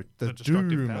destructive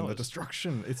doom powers. and the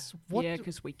destruction. It's what? Yeah,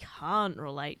 because we can't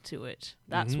relate to it.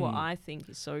 That's what I think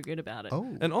is so good about it.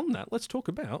 Oh, And on that, let's talk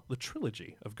about the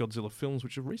trilogy of Godzilla films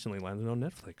which have recently landed on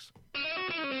Netflix.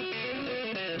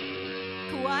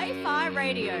 Wi-Fi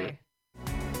Radio.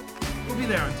 We'll be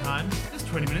there on time. There's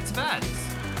 20 minutes of ads.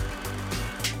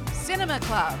 Cinema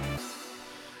Club.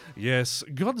 Yes,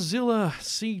 Godzilla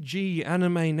CG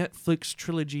Anime Netflix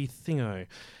Trilogy thingo.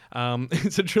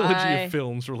 It's a trilogy of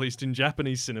films released in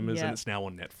Japanese cinemas and it's now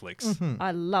on Netflix.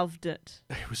 I loved it.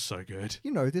 It was so good.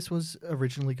 you know, this was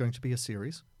originally going to be a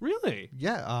series. Really?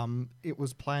 Yeah, it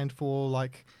was planned for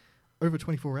like over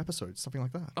 24 episodes, something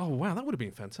like that. Oh, wow, that would have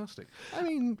been fantastic. I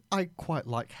mean, I quite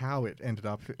like how it ended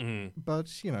up,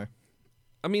 but you know.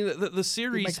 I mean, the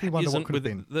series makes me wonder what isn't could have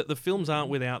with been. the films aren't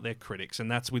without their critics,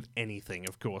 and that's with anything,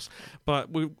 of course. But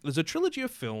there's a trilogy of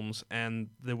films, and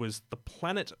there was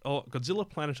Godzilla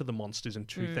Planet of the Monsters in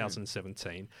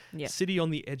 2017, City on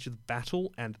the Edge of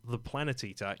Battle, and The Planet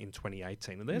Eater in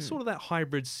 2018. And they're sort of that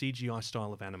hybrid CGI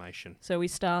style of animation. So we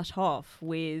start off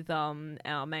with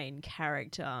our main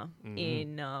character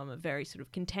in a very sort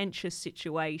of contentious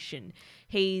situation.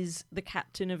 He's the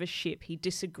captain of a ship. He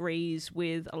disagrees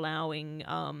with allowing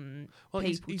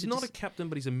he's not a captain,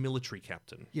 but he's a military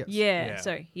captain. Yes.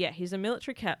 He's a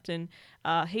military captain.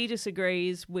 He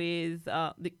disagrees with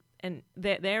and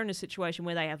they're in a situation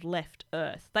where they have left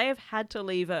Earth. They have had to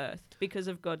leave Earth because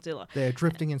of Godzilla. They're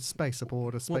drifting in space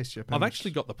aboard a spaceship. I've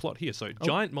actually got the plot here. So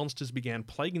giant monsters began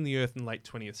plaguing the Earth in late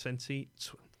 20th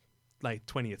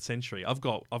century. I've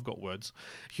got words.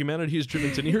 Humanity is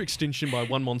driven to near extinction by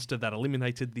one monster that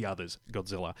eliminated the others,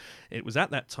 Godzilla. It was at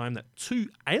that time that two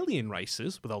alien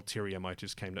races with ulterior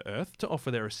motives came to Earth to offer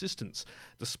their assistance.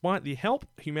 Despite the help,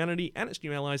 humanity and its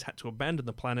new allies had to abandon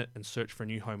the planet and search for a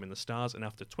new home in the stars, and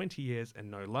after 20 years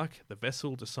and no luck, the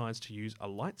vessel decides to use a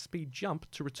light-speed jump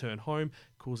to return home,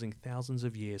 causing thousands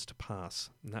of years to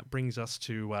pass. And that brings us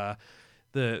to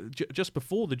just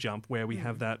before the jump, where we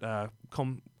have that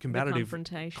combative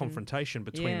confrontation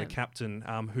between the captain,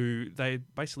 who they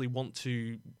basically want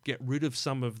to get rid of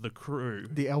some of the crew.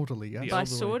 The elderly, yes. By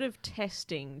sort of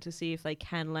testing to see if they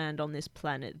can land on this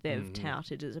planet they've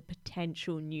touted as a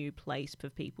potential new place for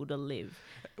people to live.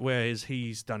 Whereas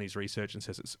he's done his research and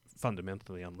says it's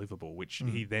fundamentally unlivable, which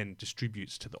he then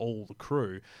distributes to all the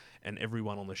crew, and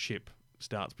everyone on the ship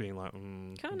starts being like,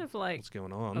 kind of like what's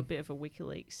going on? A bit of a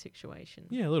WikiLeaks situation.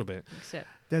 Yeah, a little bit. Except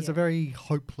there's a very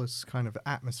hopeless kind of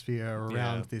atmosphere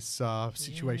around this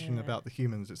situation about the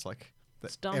humans. It's like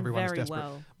it's done everyone's very desperate.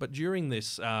 well. But during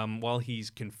this, while he's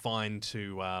confined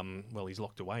to, he's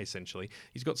locked away essentially,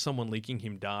 he's got someone leaking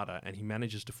him data, and he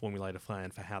manages to formulate a plan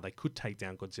for how they could take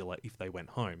down Godzilla if they went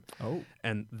home. Oh.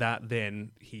 And that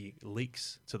then he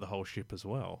leaks to the whole ship as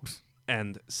well.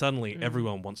 And suddenly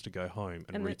everyone wants to go home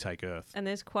and retake Earth. And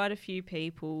there's quite a few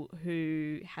people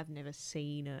who have never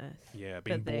seen Earth. Yeah,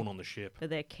 being born on the ship. But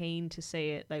they're keen to see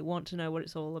it. They want to know what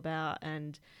it's all about.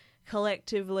 And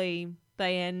collectively,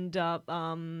 they end up,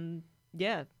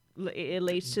 it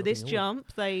leads to this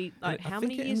jump. How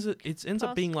many years? It ends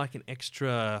up being like an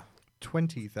extra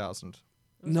 20,000.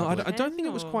 No, I don't think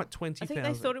it was quite 20,000. I think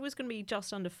they thought it was going to be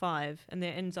just under 5, and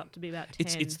there ends up to be about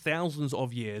 10. It's thousands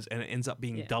of years, and it ends up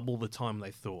being double the time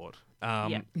they thought.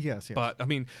 Yes. But, I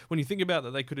mean, when you think about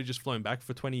that, they could have just flown back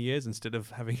for 20 years instead of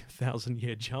having a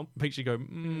 1,000-year jump. Makes you go,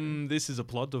 this is a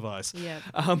plot device. Yeah.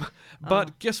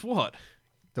 But guess what?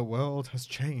 The world has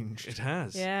changed. It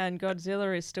has. Yeah, and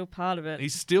Godzilla is still part of it.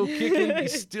 He's still kicking.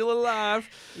 He's still alive.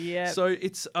 Yeah. So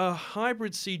it's a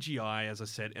hybrid CGI, as I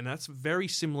said, and that's very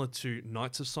similar to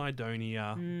Knights of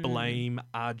Sidonia, Blame,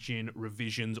 Arjun,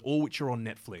 Revisions, all which are on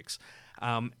Netflix.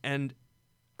 And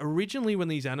originally when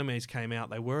these animes came out,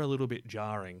 they were a little bit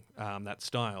jarring, that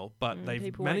style, but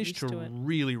they've managed to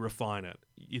really refine it.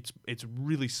 It's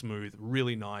really smooth,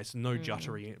 really nice, no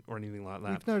juttery or anything like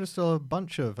that. We've noticed a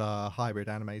bunch of hybrid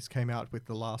animes came out with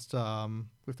the last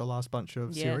bunch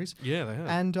of series. Yeah, they have.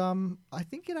 And I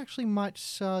think it actually might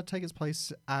take its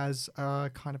place as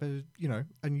kind of a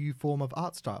new form of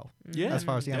art style. Yeah, as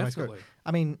far as the animes go.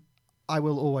 I mean, I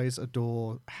will always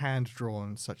adore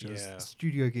hand-drawn, such as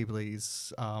Studio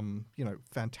Ghibli's,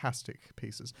 fantastic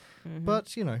pieces.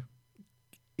 But,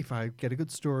 if I get a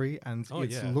good story and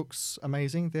it looks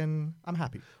amazing, then I'm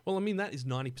happy. Well, I mean, that is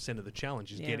 90% of the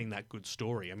challenge, is getting that good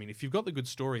story. I mean, if you've got the good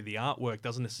story, the artwork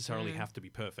doesn't necessarily have to be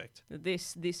perfect.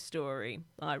 This story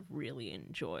I really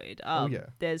enjoyed. Oh, yeah.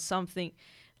 There's something...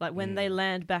 Like when they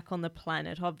land back on the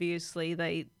planet, obviously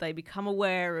they become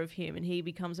aware of him and he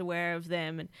becomes aware of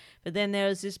them. But then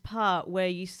there's this part where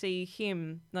you see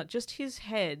him, not just his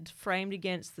head framed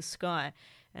against the sky,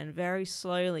 and very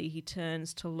slowly he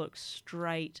turns to look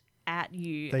straight at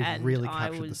you. They've and really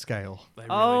captured the scale. They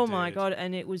oh really my did. God.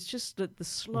 And it was just the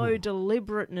slow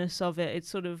deliberateness of it. It's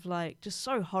sort of like just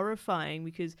so horrifying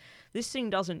because this thing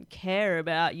doesn't care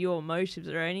about your motives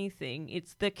or anything.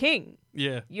 It's the king.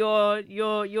 Yeah. You're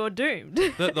doomed.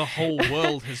 The whole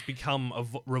world has become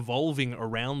revolving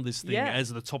around this thing Yeah.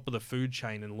 as the top of the food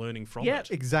chain and learning from Yeah.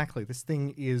 it. Exactly. This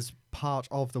thing is part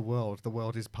of the world. The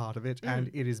world is part of it, and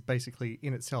it is basically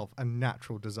in itself a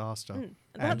natural disaster,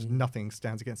 and nothing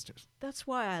stands against it. That's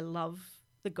why I love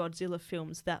the Godzilla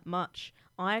films that much.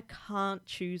 I can't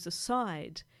choose a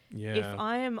side. Yeah. If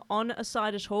I am on a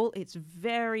side at all, it's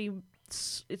very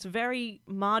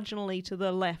marginally to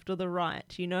the left or the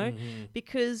right, you know,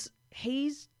 because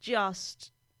he's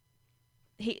just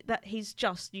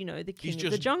you know, the king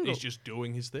of the jungle. He's just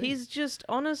doing his thing. He's just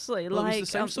honestly Well, like it was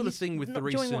the same sort of he's thing with the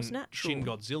not doing what's recent natural. Shin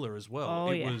Godzilla as well.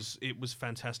 Oh, yeah. It was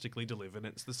fantastically delivered.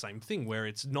 It's the same thing where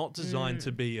it's not designed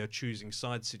to be a choosing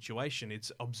side situation.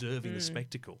 It's observing the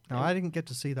spectacle. Now, I didn't get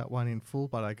to see that one in full,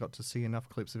 but I got to see enough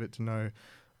clips of it to know,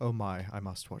 oh my, I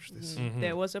must watch this.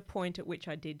 There was a point at which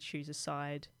I did choose a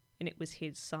side, and it was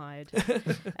his side,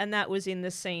 and that was in the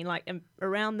scene, like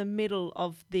around the middle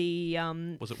of the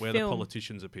Was it where film. the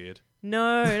politicians appeared?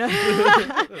 No.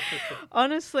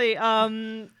 Honestly,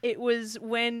 it was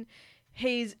when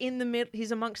he's in the middle.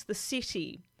 He's amongst the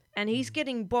city, and he's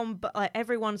getting bombed. Like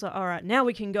everyone's like, "All right, now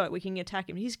we can go. We can attack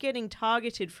him." He's getting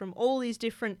targeted from all these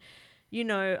different, you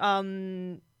know,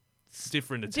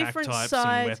 Different attack different types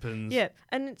sides. and weapons. Yeah,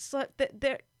 and it's like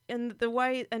they're and the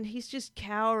way, and he's just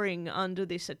cowering under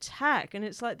this attack, and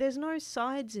it's like there's no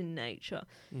sides in nature.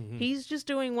 He's just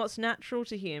doing what's natural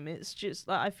to him. It's just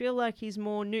like I feel like he's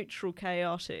more neutral,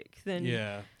 chaotic than he.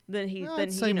 I'd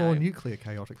than say you know. more nuclear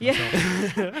chaotic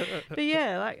myself. Yeah, but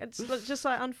yeah, like it's just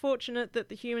like unfortunate that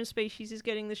the human species is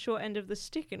getting the short end of the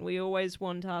stick, and we always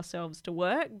want ourselves to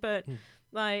work, but.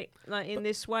 Like in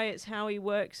this way, it's how he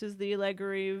works as the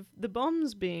allegory of the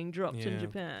bombs being dropped in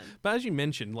Japan. But as you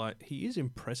mentioned, like he is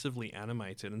impressively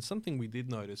animated, and something we did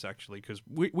notice actually, because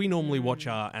we normally watch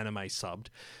our anime subbed,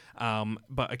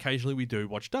 but occasionally we do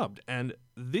watch dubbed, and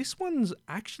this one's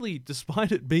actually,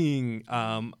 despite it being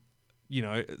you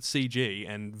know, CG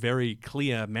and very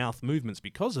clear mouth movements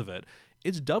because of it,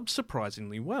 it's dubbed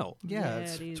surprisingly well. Yeah,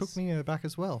 it it took is. me back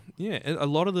as well. Yeah, a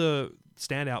lot of the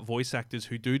standout voice actors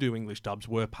who do English dubs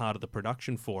were part of the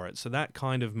production for it, so that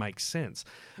kind of makes sense.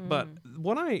 But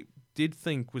what I did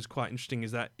think was quite interesting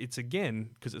is that it's,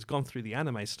 again, because it's gone through the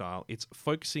anime style, it's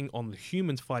focusing on the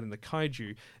humans fighting the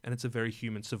kaiju, and it's a very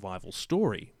human survival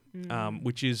story,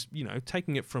 which is, you know,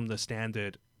 taking it from the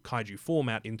standard kaiju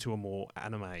format into a more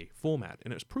anime format,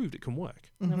 and it's proved it can work.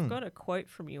 And I've got a quote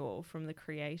from you all, from the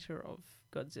creator of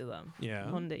Godzilla,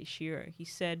 Honda Ishiro. He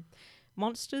said,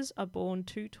 "Monsters are born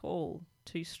too tall,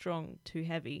 too strong, too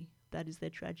heavy. That is their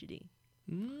tragedy."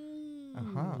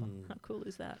 How cool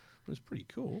is that? It's pretty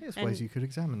cool. There's And ways you could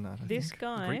examine that, I This think.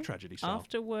 guy, Greek tragedy style.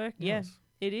 after work, Yes.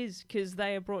 it is, because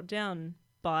they are brought down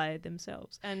by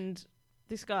themselves. And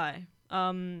this guy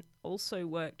also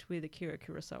worked with Akira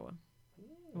Kurosawa,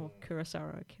 or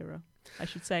Akira, I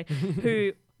should say,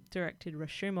 who directed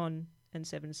Rashomon and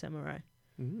Seven Samurai.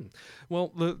 Well,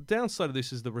 the downside of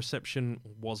this is the reception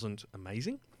wasn't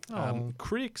amazing.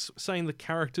 Critics saying the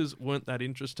characters weren't that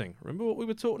interesting. Remember what we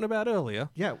were talking about earlier?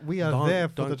 Yeah, we are there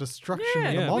for the destruction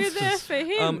of the We're monsters. there for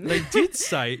him. They did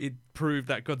say it proved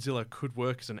that Godzilla could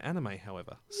work as an anime,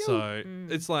 however. So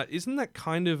it's like, isn't that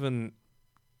kind of a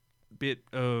bit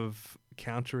of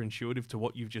counterintuitive to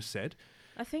what you've just said?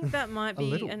 I think that might be,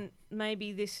 little. and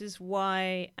maybe this is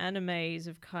why animes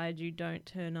of kaiju don't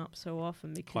turn up so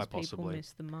often, because Quite people possibly.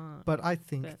 miss the mark. But I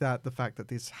think that the fact that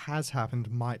this has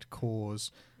happened might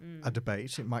cause a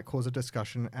debate, it might cause a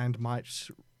discussion, and might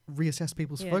reassess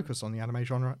people's focus on the anime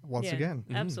genre once again.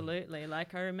 Absolutely.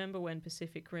 Like, I remember when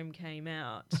Pacific Rim came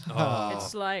out. Oh.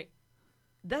 It's like,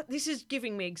 this is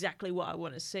giving me exactly what I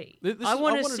want to see. I I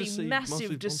want wanted to to see see massive massive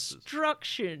monsters.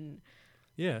 destruction.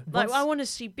 Yeah. Like, I want to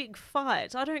see big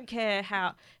fights. I don't care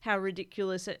how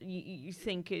ridiculous you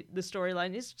think the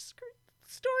storyline is.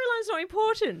 Storyline's not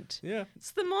important. Yeah.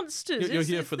 It's the monsters. You're It's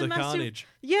here for the massive carnage.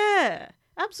 Yeah,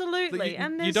 absolutely.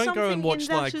 And You there's don't go and something watch in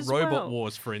that like as Robot well.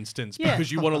 Wars, for instance, Yeah.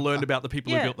 because you want to learn about the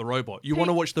people who Yeah. built the robot. You want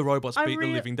to watch the robots I beat the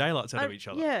rea- living daylights out of each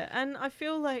other. Yeah, and I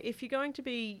feel like if you're going to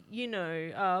be,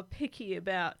 picky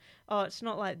about, oh, it's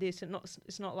not like this and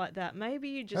it's not like that. Maybe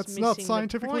you just That's missing not the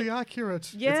scientifically point.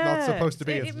 accurate. Yeah, it's not supposed to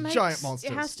be. It's makes, giant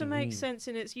monsters. It has to make sense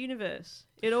in its universe.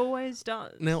 It always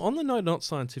does. Now, on the note, not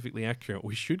scientifically accurate,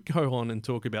 we should go on and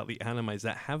talk about the animes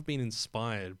that have been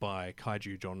inspired by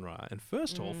kaiju genre. And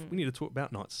first off, we need to talk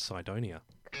about Knights of Sidonia.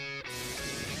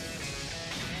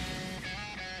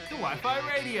 Wi-Fi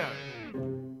Radio.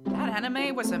 That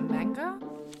anime was a manga?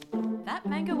 That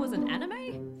manga was an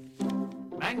anime?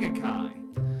 Manga-Kai.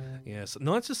 Yes,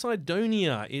 Knights of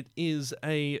Sidonia. It is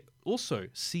a also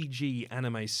CG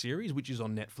anime series, which is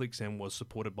on Netflix and was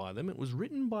supported by them. It was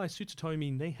written by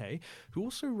Tsutomi Nehei, who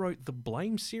also wrote the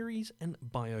Blame series and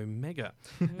Biomega.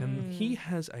 And he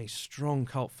has a strong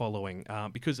cult following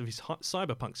because of his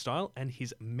cyberpunk style and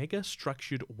his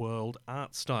mega-structured world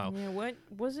art style. Yeah,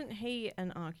 wasn't he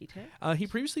an architect? He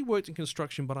previously worked in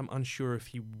construction, but I'm unsure if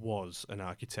he was an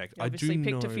architect. Obviously I do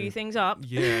picked know, a few things up.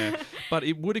 Yeah, but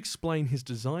it would explain his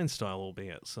design style,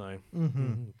 albeit. So,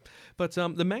 But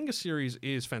the manga series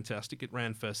is fantastic. It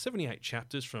ran for 78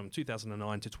 chapters from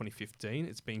 2009 to 2015.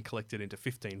 It's been collected into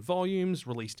 15 volumes,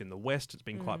 released in the West. It's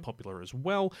been quite popular as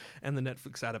well, and the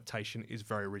Netflix adaptation is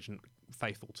very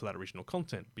faithful to that original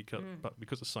content. But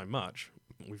because of so much,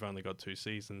 we've only got 2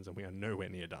 seasons, and we are nowhere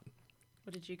near done.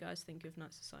 What did you guys think of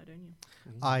Knights of Sidonia?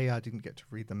 I didn't get to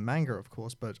read the manga, of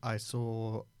course, but I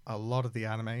saw a lot of the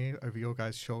anime over your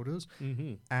guys' shoulders.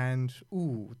 And,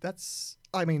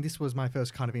 this was my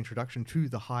first kind of introduction to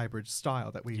the hybrid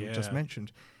style that we just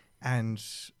mentioned. And,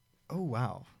 oh,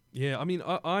 wow. Yeah, I mean,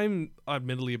 I'm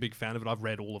admittedly a big fan of it. I've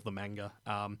read all of the manga.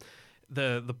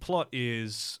 The plot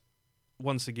is,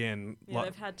 once again... Yeah,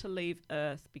 they've had to leave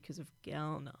Earth because of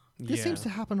Galna. This seems to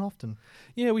happen often.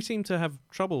 Yeah, we seem to have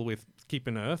trouble with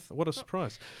keeping Earth. What a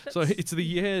surprise. So it's the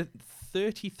year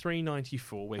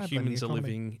 3394 where humans are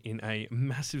living in a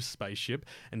massive spaceship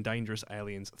and dangerous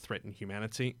aliens threaten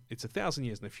humanity. It's 1,000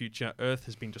 years in the future. Earth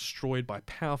has been destroyed by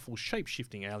powerful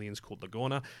shape-shifting aliens called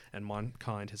Lagorna, and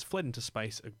mankind has fled into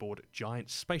space aboard giant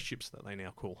spaceships that they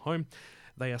now call home.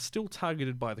 They are still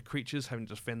targeted by the creatures, having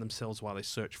to defend themselves while they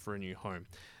search for a new home.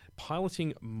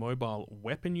 Piloting mobile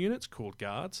weapon units called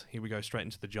guards. Here we go straight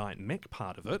into the giant mech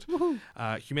part of it.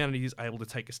 Humanity is able to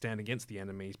take a stand against the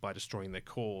enemies by destroying their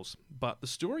cores. But the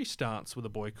story starts with a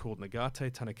boy called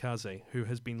Nagate Tanakaze, who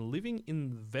has been living in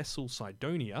the vessel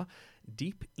Sidonia,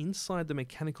 deep inside the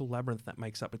mechanical labyrinth that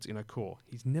makes up its inner core.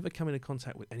 He's never come into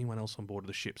contact with anyone else on board of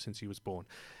the ship since he was born.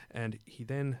 And he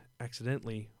then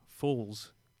accidentally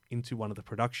falls into one of the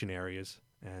production areas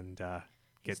and...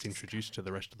 gets introduced to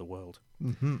the rest of the world.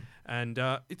 And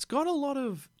it's got a lot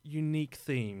of unique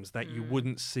themes that you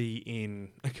wouldn't see in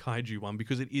a kaiju one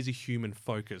because it is a human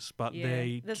focus, but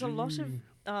there's a lot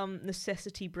of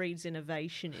necessity breeds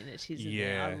innovation in it, isn't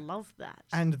there? I love that.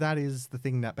 And that is the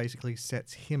thing that basically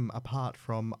sets him apart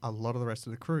from a lot of the rest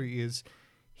of the crew is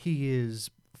he is,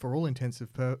 for all intents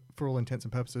and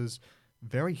purposes,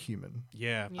 very human.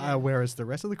 Whereas the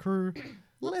rest of the crew...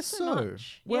 less so.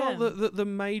 Much. Well, the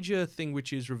major thing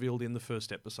which is revealed in the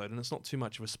first episode, and it's not too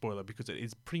much of a spoiler because it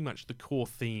is pretty much the core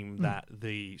theme that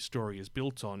the story is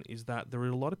built on, is that there are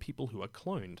a lot of people who are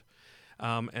cloned.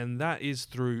 And that is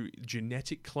through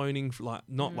genetic cloning,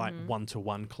 not like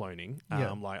one-to-one cloning.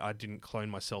 Like I didn't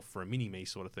clone myself for a mini-me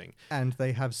sort of thing. And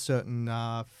they have certain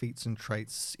feats and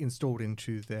traits installed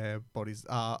into their bodies.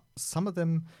 Some of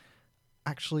them...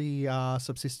 actually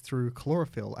subsist through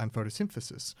chlorophyll and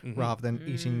photosynthesis rather than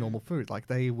eating normal food. Like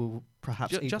they will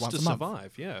perhaps eat just once to a month.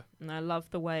 survive, yeah. And I love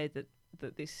the way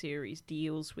that this series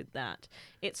deals with that.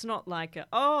 It's not like,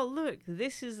 look,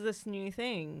 this is this new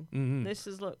thing. This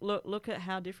is look at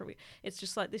how different it's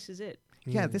just like, this is it.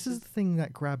 Yeah, this is the thing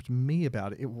that grabbed me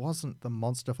about it. It wasn't the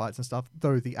monster fights and stuff,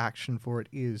 though the action for it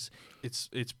is it's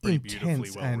pretty beautifully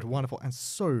intense well and written. wonderful and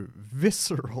so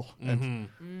visceral and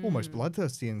almost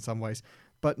bloodthirsty in some ways.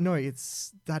 But no,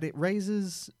 it's that it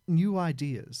raises new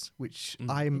ideas, which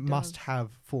I must have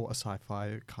for a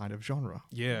sci-fi kind of genre.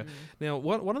 Yeah. Now,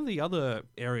 one of the other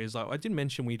areas I did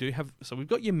mention we do have, so we've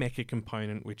got your mecha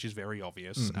component, which is very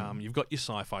obvious. You've got your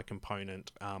sci-fi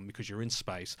component because you're in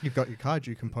space. You've got your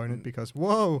kaiju component because,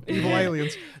 whoa, evil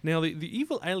aliens. Now, the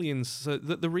evil aliens, so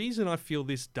the reason I feel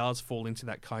this does fall into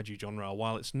that kaiju genre,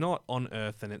 while it's not on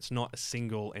Earth and it's not a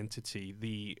single entity,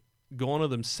 the Gorna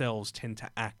themselves tend to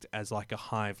act as like a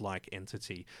hive-like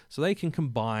entity. So they can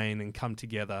combine and come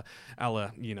together, a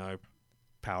la,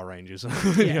 Power Rangers.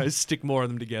 Stick more of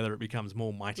them together, it becomes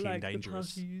more mighty and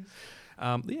dangerous.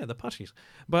 The the putties.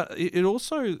 But it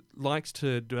also likes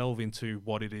to delve into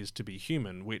what it is to be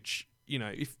human, which,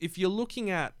 if you're looking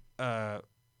at an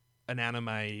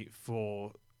anime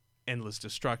for endless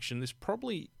destruction, this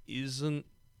probably isn't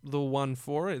the one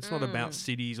for it. It's not about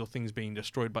cities or things being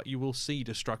destroyed, but you will see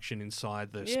destruction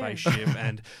inside the spaceship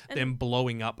and them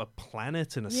blowing up a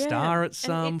planet and a star at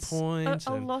some point.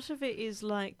 A lot of it is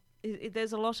like,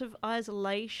 there's a lot of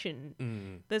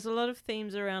isolation. There's a lot of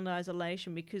themes around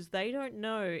isolation because they don't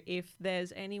know if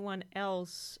there's anyone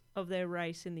else of their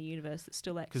race in the universe that's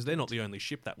still extant. Because they're not the only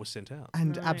ship that was sent out.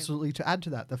 And absolutely, to add to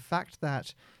that, the fact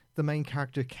that the main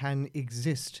character can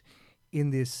exist in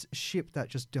this ship that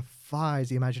just defies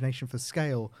the imagination for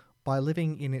scale by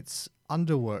living in its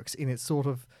underworks, in its sort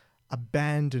of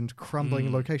abandoned,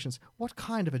 crumbling locations. What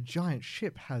kind of a giant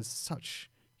ship has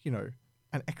such,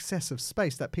 an excess of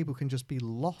space that people can just be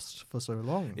lost for so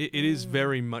long? It is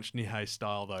very much Nihei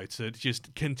style, though, to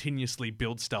just continuously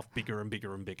build stuff bigger and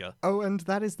bigger and bigger. Oh, and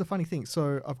that is the funny thing.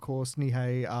 So, of course,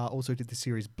 Nihei also did the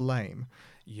series Blame.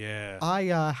 Yeah.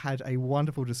 I had a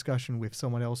wonderful discussion with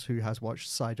someone else who has watched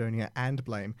Sidonia and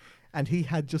Blame, and he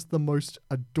had just the most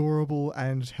adorable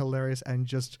and hilarious and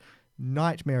just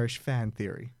nightmarish fan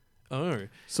theory. Oh,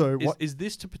 so is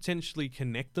this to potentially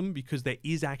connect them? Because there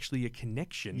is actually a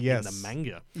connection in the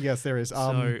manga. Yes, there is.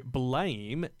 So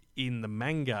Blame in the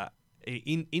manga,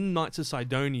 in Knights of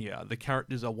Sidonia, the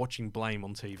characters are watching Blame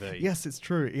on TV. Yes, it's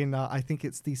true. In I think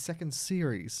it's the second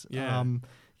series. Yeah.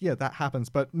 That happens.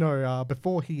 But no,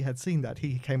 before he had seen that,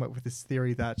 he came up with this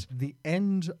theory that the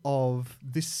end of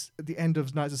Knights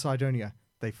of Sidonia,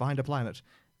 they find a planet,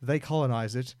 they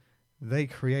colonize it, they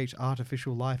create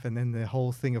artificial life, and then the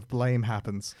whole thing of Blame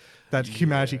happens. That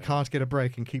humanity can't get a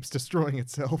break and keeps destroying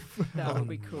itself. That would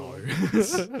be cool.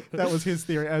 That was his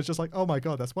theory. I was just like, oh my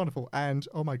god, that's wonderful. And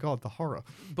oh my god, the horror.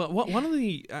 But one of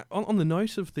the on the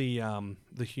note of the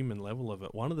human level of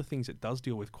it, one of the things it does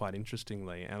deal with quite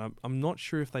interestingly, and I'm not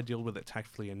sure if they deal with it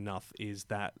tactfully enough, is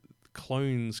that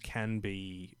clones can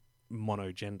be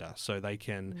monogender, so they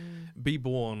can be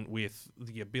born with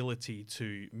the ability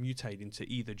to mutate into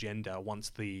either gender once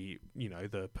the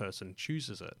person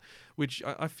chooses it, which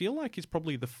I feel like is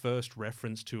probably the first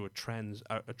reference to a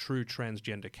true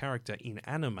transgender character in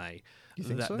anime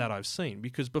that I've seen.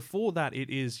 Because before that, it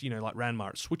is like Ranma,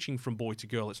 it's switching from boy to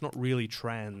girl. It's not really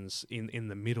trans in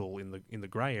the middle, in the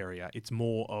grey area. It's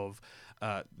more of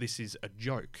this is a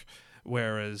joke,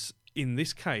 whereas in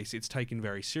this case, it's taken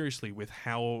very seriously with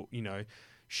how,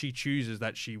 she chooses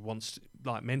that she wants,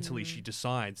 like mentally she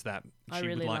decides that she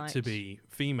would like to be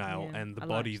female, and the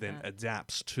body then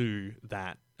adapts to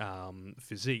that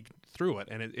physique through it.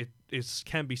 And it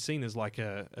can be seen as like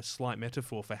a slight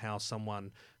metaphor for how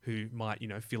someone who might,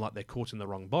 feel like they're caught in the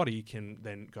wrong body can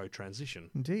then go transition.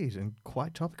 Indeed, and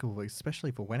quite topical,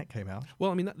 especially for when it came out.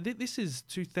 Well, I mean, this is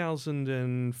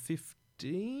 2015.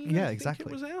 Yeah, exactly.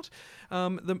 It was out.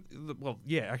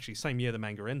 Actually, same year the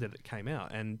manga ended, it came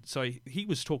out, and so he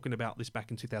was talking about this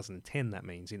back in 2010. That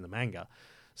means in the manga,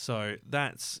 so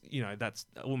that's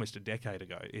almost a decade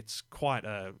ago. It's quite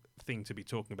a thing to be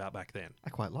talking about back then.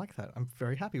 I quite like that. I'm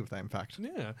very happy with that, in fact.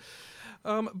 Yeah,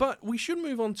 but we should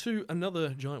move on to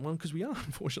another giant one because we are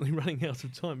unfortunately running out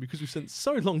of time because we've spent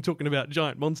so long talking about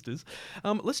giant monsters.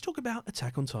 Let's talk about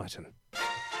Attack on Titan.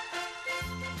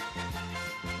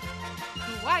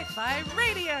 Wi-Fi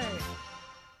radio.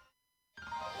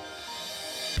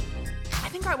 I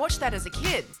think I watched that as a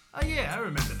kid. Oh yeah, I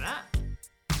remember that.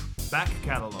 Back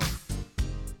Catalogue.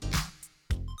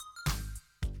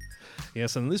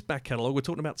 Yes, and in this back catalogue, we're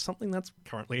talking about something that's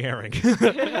currently airing.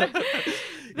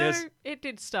 Yes. No, it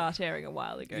did start airing a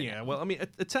while ago. Yeah, now. well, I mean,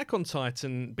 Attack on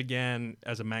Titan began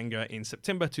as a manga in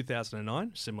September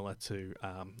 2009, similar to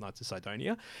Knights of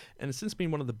Sidonia, and it's since been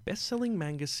one of the best-selling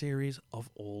manga series of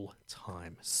all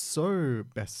time. So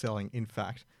best-selling, in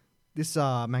fact. This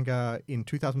manga in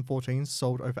 2014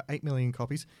 sold over 8 million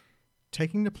copies,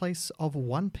 taking the place of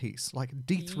One Piece, like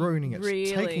dethroning it,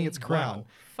 taking its crown. Wow.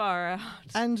 Far out.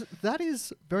 And that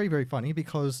is very, very funny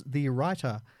because the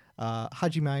writer,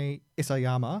 Hajime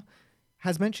Isayama,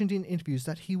 has mentioned in interviews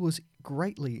that he was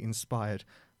greatly inspired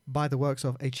by the works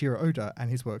of Eiichiro Oda and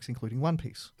his works, including One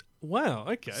Piece. Wow,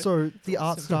 okay. So the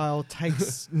art style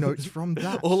takes notes from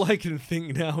that. All I can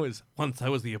think now is, once I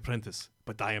was the apprentice,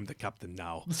 but I am the captain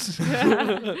now.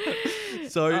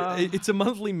 So it's a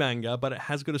monthly manga, but it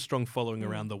has got a strong following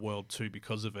around the world too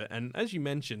because of it. And as you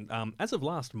mentioned, as of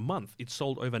last month, it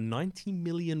sold over 90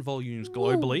 million volumes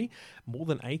globally. More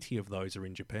than 80 of those are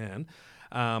in Japan.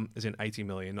 As in 80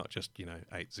 million, not just,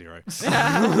 80. Well,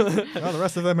 the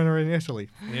rest of them are in Italy.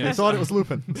 Yeah. They thought it was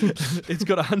Lupin. It's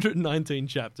got 119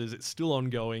 chapters. It's still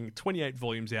ongoing. 28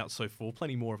 volumes out so far.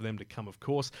 Plenty more of them to come, of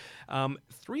course.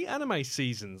 3 anime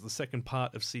seasons. The second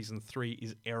part of season 3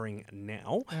 is airing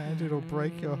now. And it'll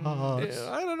break your heart.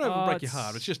 I don't know if it'll break your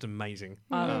heart. It's just amazing.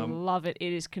 I love it.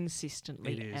 It is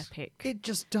consistently epic. It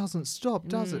just doesn't stop,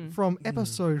 does it? From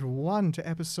episode 1 to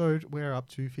episode, we're up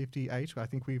to 58, I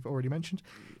think we've already mentioned.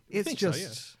 It's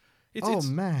just... It's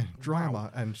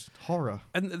drama and horror.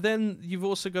 And then you've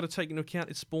also got to take into account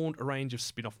it spawned a range of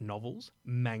spin-off novels,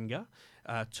 manga,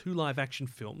 2 live-action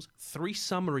films, 3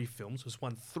 summary films, has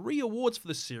won 3 awards for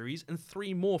the series, and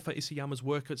 3 more for Isayama's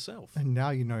work itself. And now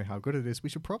you know how good it is. We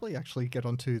should probably actually get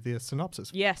onto the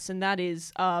synopsis. Yes, and that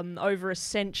is over a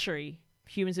century,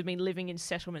 humans have been living in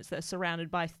settlements that are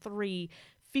surrounded by 3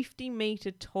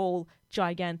 50-meter tall,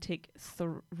 gigantic,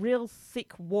 real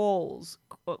thick walls.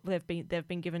 They've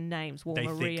been given names. Wall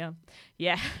Maria,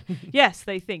 yeah, yes,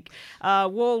 they think.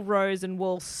 Wall Rose and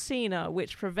Wall Cena,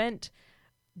 which prevent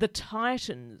the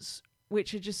Titans,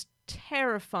 which are just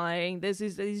terrifying. There's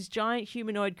these giant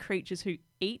humanoid creatures who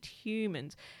eat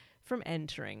humans from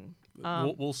entering.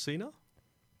 Wall Cena?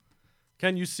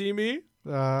 Can you see me?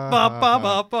 John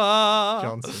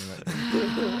Cena.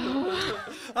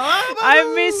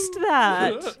 I missed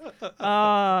that.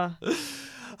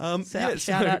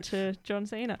 Shout out to John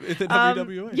Cena. The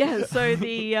WWE. Yeah, so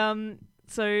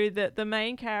the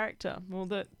main character,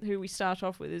 who we start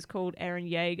off with, is called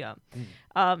Eren Yeager.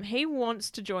 He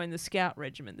wants to join the Scout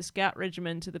Regiment. The Scout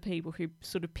Regiment are the people who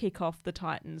sort of pick off the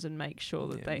Titans and make sure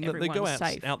that everyone's they go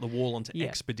safe. out the wall onto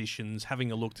expeditions,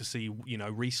 having a look to see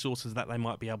resources that they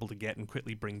might be able to get and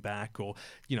quickly bring back, or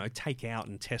take out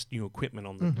and test new equipment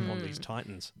on these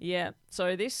Titans. Yeah.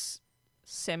 So this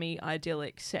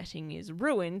semi-idyllic setting is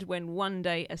ruined when one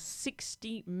day a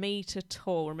 60-meter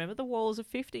tall, remember the walls are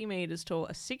 50 meters tall,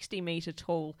 a 60-meter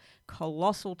tall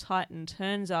colossal Titan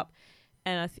turns up,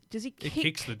 and it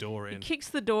kicks the door in. He kicks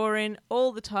the door in,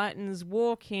 all the Titans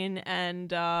walk in, and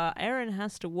Eren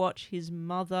has to watch his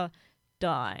mother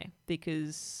die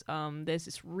because there's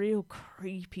this real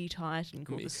creepy Titan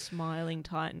called the Smiling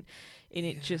Titan. And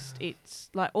it's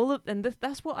like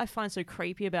that's what I find so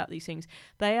creepy about these things.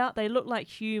 They look like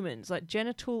humans, like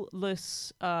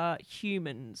genital-less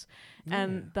humans,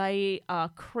 and they are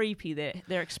creepy.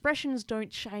 Their expressions don't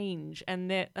change,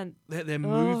 and their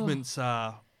movements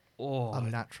are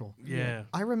unnatural. Yeah.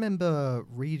 I remember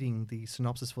reading the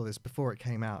synopsis for this before it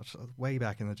came out, way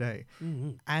back in the day,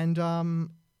 and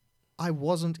I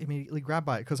wasn't immediately grabbed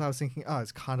by it because I was thinking,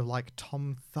 it's kind of like Jack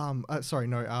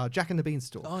and the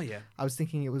Beanstalk. Oh, yeah. I was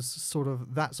thinking it was sort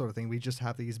of that sort of thing. We just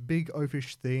have these big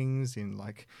oafish things in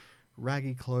like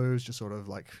raggy clothes, just sort of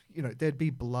like, there'd be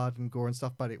blood and gore and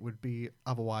stuff, but it would be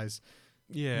otherwise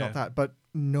not that. But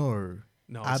no,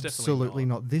 absolutely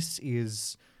not. This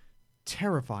is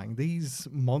terrifying. These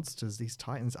monsters, these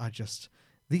Titans are just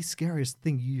the scariest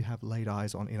thing you have laid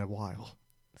eyes on in a while.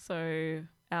 So...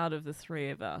 out of the 3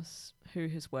 of us, who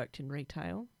has worked in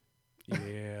retail?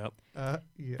 Yeah.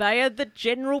 They are the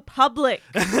general public.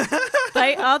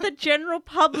 They are the general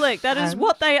public. That is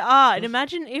what they are. And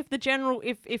imagine if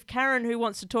if Karen, who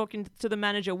wants to talk to the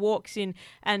manager, walks in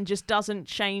and just doesn't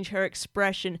change her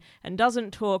expression and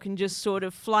doesn't talk and just sort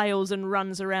of flails and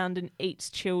runs around and eats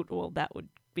chilled. Well, that would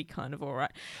be kind of all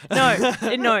right. No,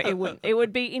 it wouldn't. It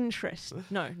would be interesting.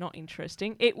 No, not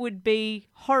interesting. It would be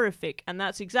horrific, and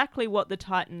that's exactly what the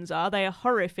Titans are. They are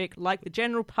horrific, like the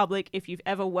general public, if you've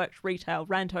ever worked retail,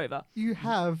 rant over. You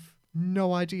have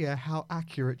no idea how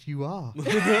accurate you are.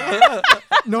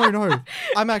 No,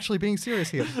 I'm actually being serious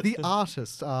here. The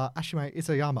artist, Ashime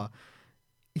Isayama,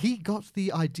 he got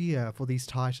the idea for these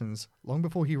Titans long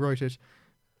before he wrote it.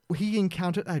 He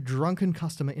encountered a drunken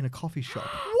customer in a coffee shop.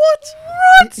 What?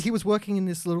 He was working in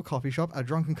this little coffee shop. A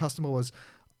drunken customer was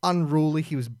unruly.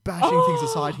 He was bashing things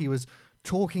aside. He was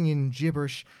talking in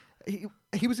gibberish.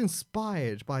 He was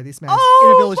inspired by this man's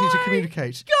inability to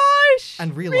communicate. Gosh!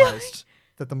 And realized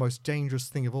that the most dangerous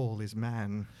thing of all is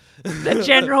man. The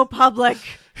general public.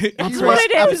 That's what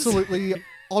it is. Absolutely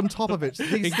on top of it.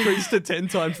 Increased to 10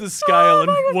 times the scale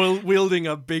and wielding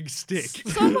a big stick.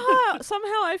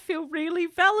 Somehow I feel really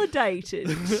validated.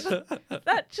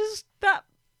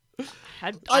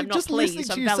 I'm not just pleased. listening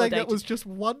to I'm you validated. saying that was just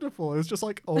wonderful. It was just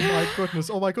like, oh my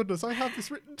goodness, I have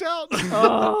this written down.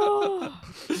 Oh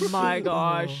my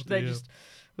gosh. They just...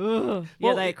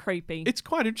 they're creepy. It's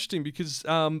quite interesting because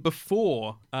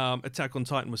before Attack on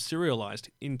Titan was serialized,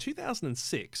 in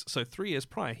 2006, so 3 years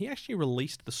prior, he actually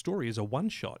released the story as a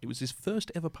one-shot. It was his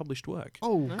first ever published work.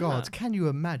 Oh, God, can you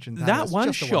imagine that? That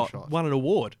one-shot won an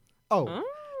award. Oh.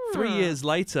 3 years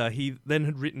later, he then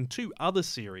had written 2 other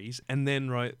series and then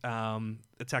wrote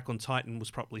Attack on Titan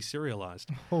was properly serialized.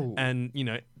 Oh. And,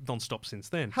 non-stop since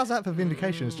then. How's that for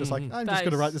vindication? It's just like, I'm just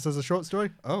going to write this as a short story.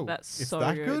 Oh, that's it's so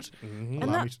that good. good? Mm-hmm.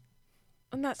 And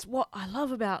that's what I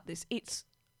love about this. It's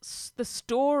the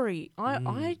story.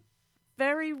 I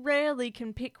very rarely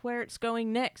can pick where it's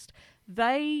going next.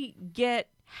 They get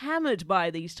hammered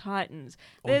by these titans.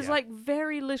 There's like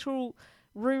very little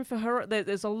room for her.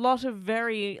 There's a lot of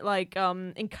very like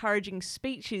encouraging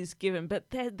speeches given, but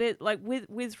they're like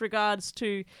with regards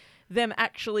to them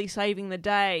actually saving the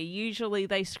day, usually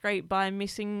they scrape by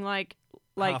missing like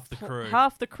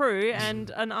half the crew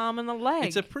and an arm and a leg.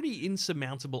 It's a pretty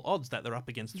insurmountable odds that they're up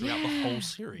against throughout the whole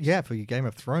series. Yeah, for you Game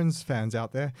of Thrones fans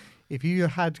out there, if you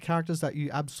had characters that you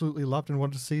absolutely loved and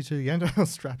wanted to see to the end,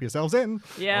 strap yourselves in.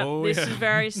 Yeah, this is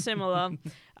very similar.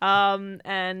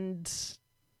 And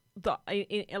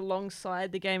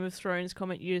alongside the Game of Thrones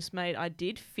comment you just made, I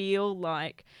did feel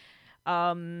like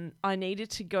I needed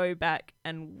to go back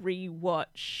and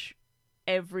rewatch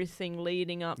everything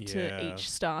leading up to each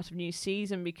start of new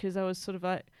season, because I was sort of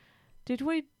like, did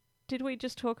we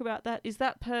just talk about that? Is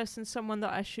that person someone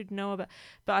that I should know about?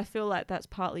 But I feel like that's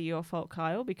partly your fault,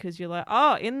 Kyle, because you're like,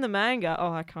 in the manga,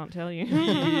 I can't tell you.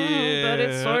 But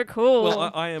it's so cool.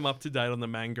 Well, I am up to date on the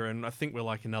manga, and I think we're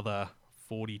like another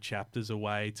 40 chapters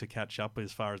away to catch up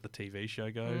as far as the TV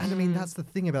show goes. And I mean, that's the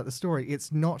thing about the story.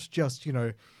 It's not just,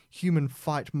 human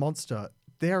fight monster.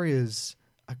 There is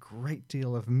a great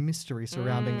deal of mystery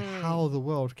surrounding how the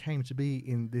world came to be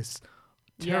in this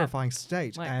terrifying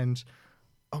state. And,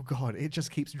 oh God, it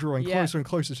just keeps drawing closer and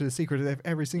closer to the secret of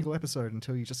every single episode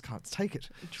until you just can't take it.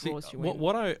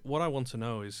 What I want to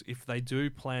know is if they do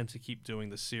plan to keep doing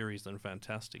the series, then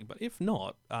fantastic. But if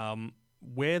not,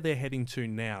 where they're heading to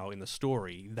now in the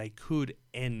story, they could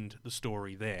end the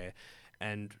story there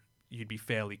and you'd be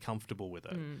fairly comfortable with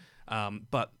it.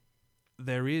 But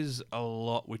there is a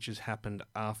lot which has happened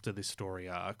after this story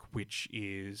arc, which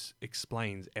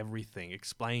explains everything,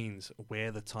 explains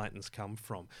where the Titans come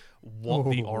from,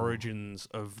 what the origins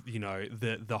of,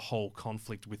 the whole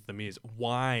conflict with them is,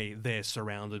 why they're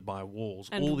surrounded by walls,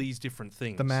 and all these different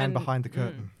things. The man behind the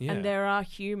curtain. Yeah. And there are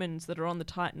humans that are on the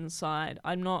Titan side.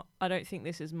 I don't think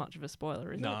this is much of a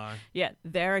spoiler, is it? No. Yeah,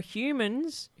 there are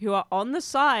humans who are on the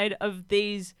side of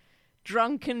these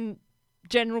drunken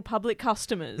general public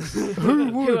customers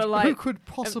who could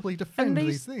possibly defend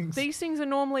these things. These things are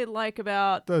normally like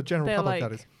about the general public.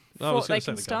 Like, that is. They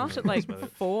can start at like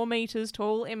 4 meters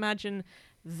tall. Imagine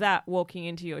that walking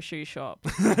into your shoe shop.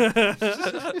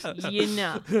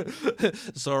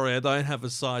 Sorry, I don't have a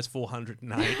size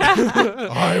 408.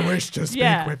 I wish to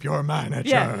speak with your manager.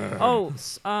 Yeah.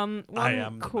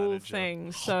 One cool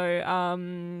thing.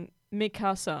 So,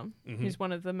 Mikasa, who's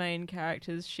one of the main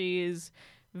characters, she is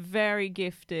very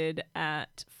gifted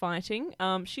at fighting.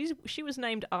 She was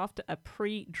named after a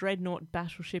pre-dreadnought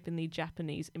battleship in the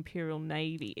Japanese Imperial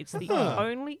Navy. It's the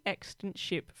only extant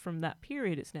ship from that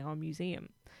period. It's now a museum.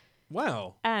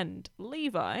 Wow. And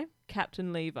Levi,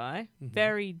 Captain Levi,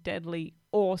 very deadly,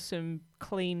 awesome,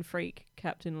 clean freak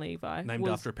Captain Levi. Named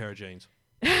after a pair of jeans.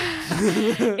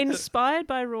 Inspired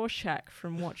by Rorschach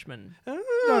from Watchmen.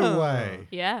 No way.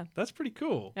 Yeah. That's pretty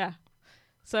cool. Yeah.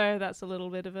 So that's a little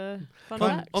bit of a fun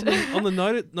fact. On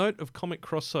the note of comic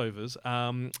crossovers,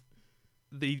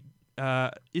 the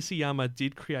Isayama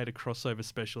did create a crossover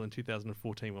special in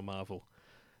 2014 with Marvel,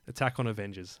 Attack on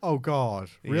Avengers. Oh God,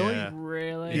 really? Yeah.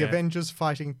 Really? The Avengers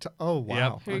fighting. Oh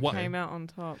wow. Yep. Who came out on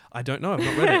top? I don't know. I've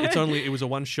not read it. It was a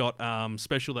one-shot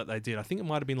special that they did. I think it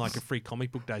might have been like a free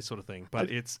comic book day sort of thing, but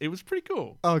it was pretty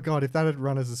cool. Oh God, if that had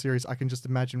run as a series, I can just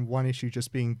imagine one issue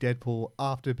just being Deadpool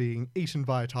after being eaten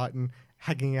by a Titan,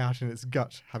 hanging out in its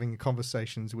gut, having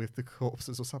conversations with the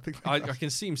corpses or something like that. I can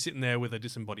see him sitting there with a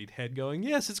disembodied head going,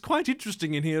 yes, it's quite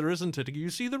interesting in here, isn't it? You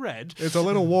see the red? It's a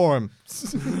little warm.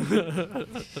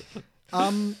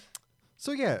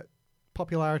 So yeah,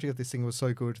 popularity of this thing was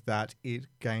so good that it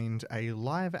gained a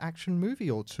live action movie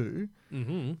or two.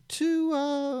 They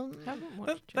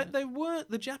weren't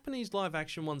the Japanese live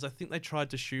action ones. I think they tried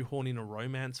to shoehorn in a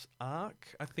romance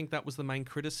arc. I think that was the main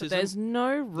criticism. But there's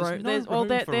no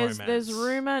romance. There's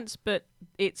romance, but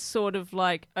it's sort of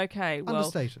like, okay, well,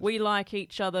 understated. We like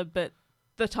each other, but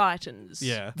the Titans.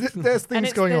 Yeah. There's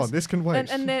things going on. This can wait.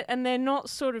 And they're not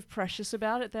sort of precious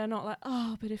about it. They're not like,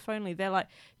 oh, but if only. They're like,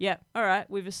 yeah, all right,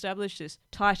 we've established this.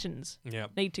 Titans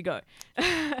need to go.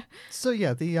 So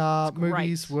yeah, the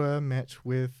movies were met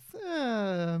with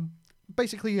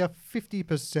basically a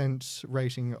 50%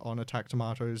 rating on Attack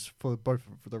Tomatoes for both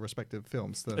for the respective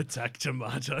films. Attack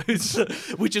Tomatoes,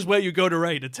 which is where you go to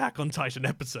rate Attack on Titan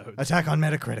episodes. Attack on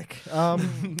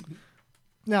Metacritic.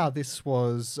 Now, this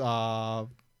was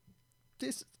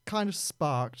this kind of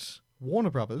sparked Warner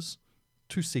Brothers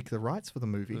to seek the rights for the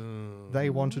movie.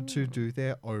 They wanted to do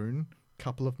their own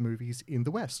couple of movies in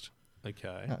the West.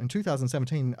 Okay. Now, in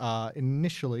 2017,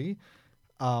 initially,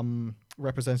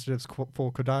 representatives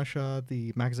for Kodansha,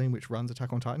 the magazine which runs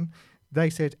Attack on Titan, they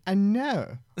said,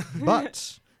 no.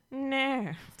 But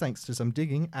No. thanks to some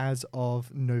digging, as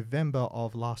of November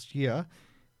of last year,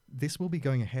 this will be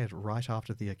going ahead right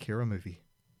after the Akira movie.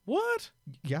 What?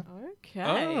 Yeah, Okay.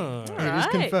 Oh. All it is right.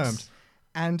 confirmed.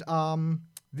 And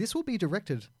this will be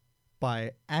directed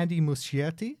by Andy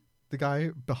Muschietti, the guy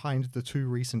behind the 2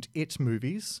 recent It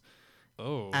movies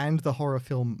Oh. and the horror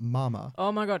film Mama.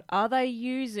 Oh my god, are they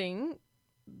using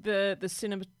the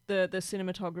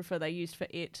cinematographer they used for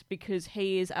It? Because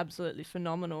he is absolutely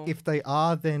phenomenal. If they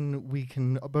are, then we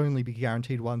can only be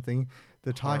guaranteed one thing.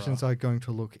 The Titans are going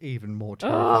to look even more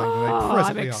terrifying than they I'm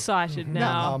presently are. excited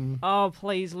Now, now. Oh,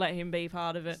 please let him be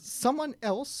part of it. Someone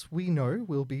else we know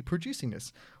will be producing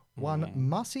this. One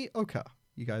Masi Oka.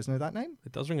 You guys know that name?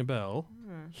 It does ring a bell.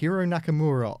 Hiro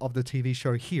Nakamura of the TV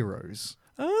show Heroes.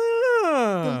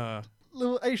 Ah.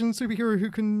 Little Asian superhero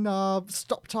who can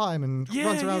stop time and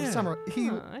runs around with samurai.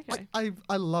 okay.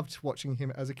 I loved watching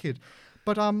him as a kid.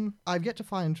 But I've yet to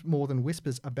find more than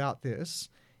whispers about this.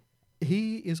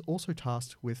 He is also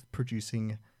tasked with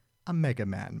producing a Mega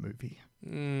Man movie.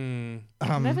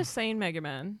 I've never seen Mega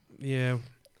Man. Yeah.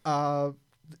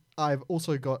 I've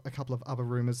also got a couple of other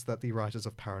rumors that the writers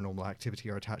of Paranormal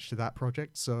Activity are attached to that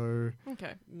project, so...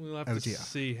 Okay. We'll have Oh, to dear.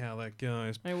 see how that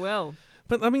goes. I will.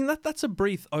 But I mean, that's a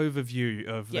brief overview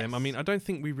of them. Yes. I mean, I don't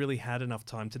think we really had enough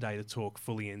time today to talk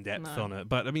fully in depth No. on it.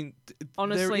 But I mean,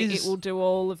 Honestly, there is, it will do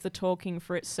all of the talking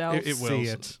for itself. It will. See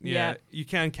it. Yeah, Yeah. you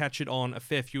can catch it on a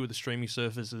fair few of the streaming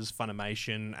services,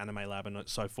 Funimation, Anime Lab, and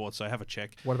so forth. So have a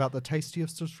check. What about the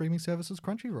tastiest of streaming services,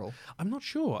 Crunchyroll? I'm not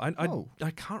sure. Oh.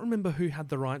 I can't remember who had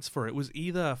the rights for it. It was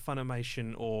either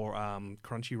Funimation or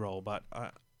Crunchyroll, but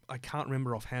I can't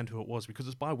remember offhand who it was because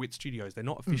it's by Wit Studios. They're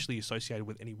not officially associated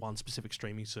with any one specific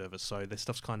streaming service, so their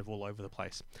stuff's kind of all over the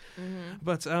place.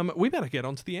 But we better get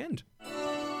on to the end.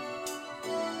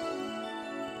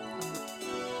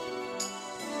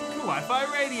 Wi-Fi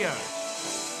Radio.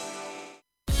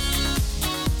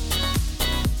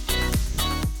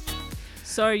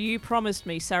 So you promised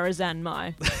me Sarazan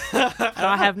Mai. And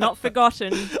I have not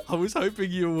forgotten. I was hoping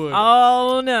you would.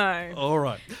 Oh no. All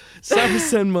right. Sama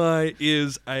Senmai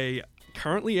is a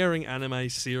currently airing anime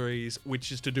series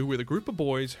which is to do with a group of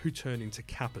boys who turn into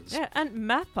kappas. Yeah, and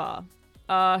Mappa,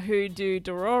 who do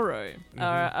Dororo,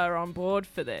 are on board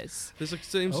for this. There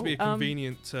seems to be a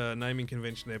convenient naming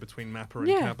convention there between Mappa and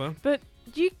Yeah, Kappa. but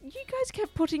you guys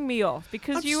kept putting me off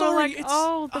because I'm you sorry, were like, it's-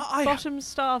 oh, the I- bottom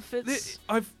stuff. It's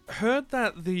I've heard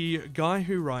that the guy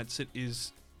who writes it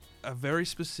is a very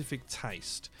specific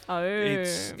taste.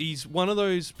 He's one of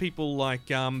those people like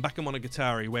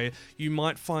Bakemonogatari where you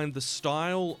might find the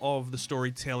style of the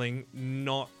storytelling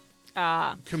not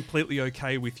completely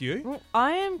okay with you. Well,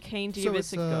 I am keen to So give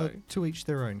it's this a go. to each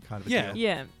their own kind of a Yeah. deal.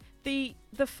 Yeah.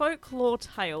 The folklore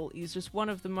tale is just one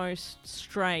of the most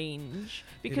strange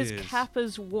because is.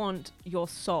 Kappas want your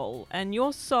soul, and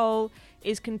your soul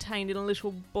is contained in a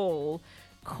little ball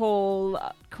called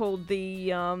the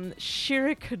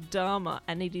Shirikadama,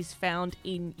 and it is found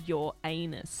in your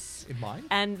anus. In mine?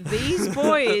 And these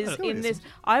boys No, it in this, isn't.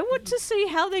 I want to see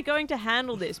how they're going to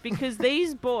handle this because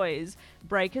these boys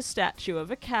break a statue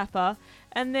of a kappa,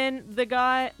 and then the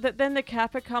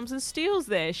kappa comes and steals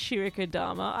their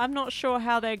shirikadama. I'm not sure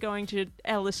how they're going to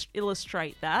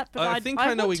illustrate that, but I think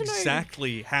I know want to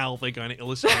exactly how they're going to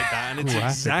illustrate that, and it's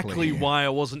exactly Graphically. why I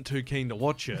wasn't too keen to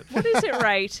watch it. What is it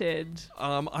rated?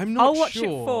 I'm not I'll watch it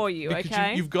sure. for you, because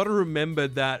okay? You've got to remember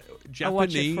that I'll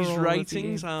watch it for Japanese all of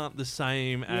ratings you. aren't the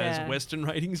same as Yeah. Western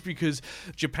ratings because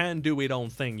Japan do it own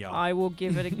thing, y'all. I will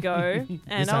give it a go, and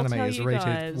This I'll anime tell is you rated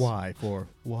guys. Y for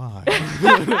Y.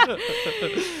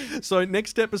 So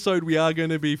next episode we are going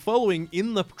to be following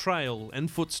in the trail and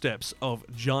footsteps of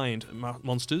giant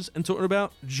monsters and talking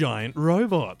about giant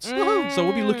robots. So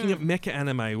we'll be looking at mecha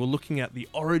anime. We're looking at the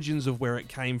origins of where it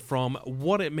came from,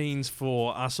 what it means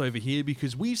for us over here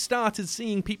because we've started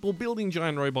seeing people building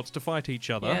giant robots to fight each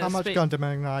other. Yeah. How much Speak- Gundam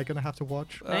am I going to have to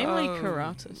watch? Namely,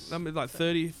 Karatas. I mean, like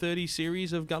 30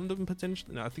 series of Gundam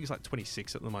potentially. No, I think it's like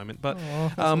 26 at the moment. But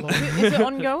Oh, that's a lot. Is it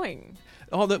ongoing?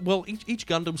 each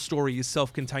Gundam story is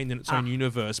self-contained in its own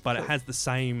universe, but it has the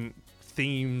same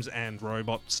themes and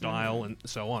robot style and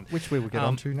so on. Which we will get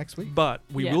onto next week. But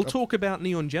we Yeah. will talk about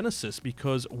Neon Genesis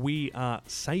because we are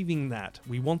saving that.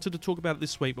 We wanted to talk about it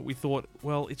this week, but we thought,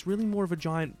 well, it's really more of a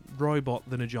giant robot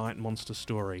than a giant monster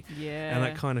story. Yeah. And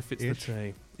that kind of fits Ish. the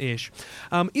team. Ish.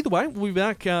 Either way, we'll be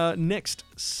back next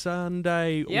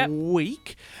Sunday Yep.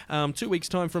 week, 2 weeks'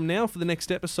 time from now for the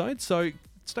next episode. So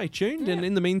stay tuned, and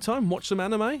in the meantime, watch some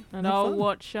anime. And I'll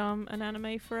watch an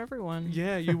anime for everyone.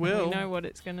 Yeah, you will. We know what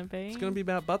it's going to be. It's going to be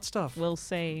about butt stuff. We'll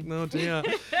see. Oh, dear.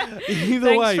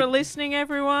 Thanks for listening,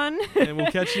 everyone. And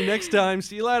we'll catch you next time.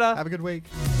 See you later. Have a good week.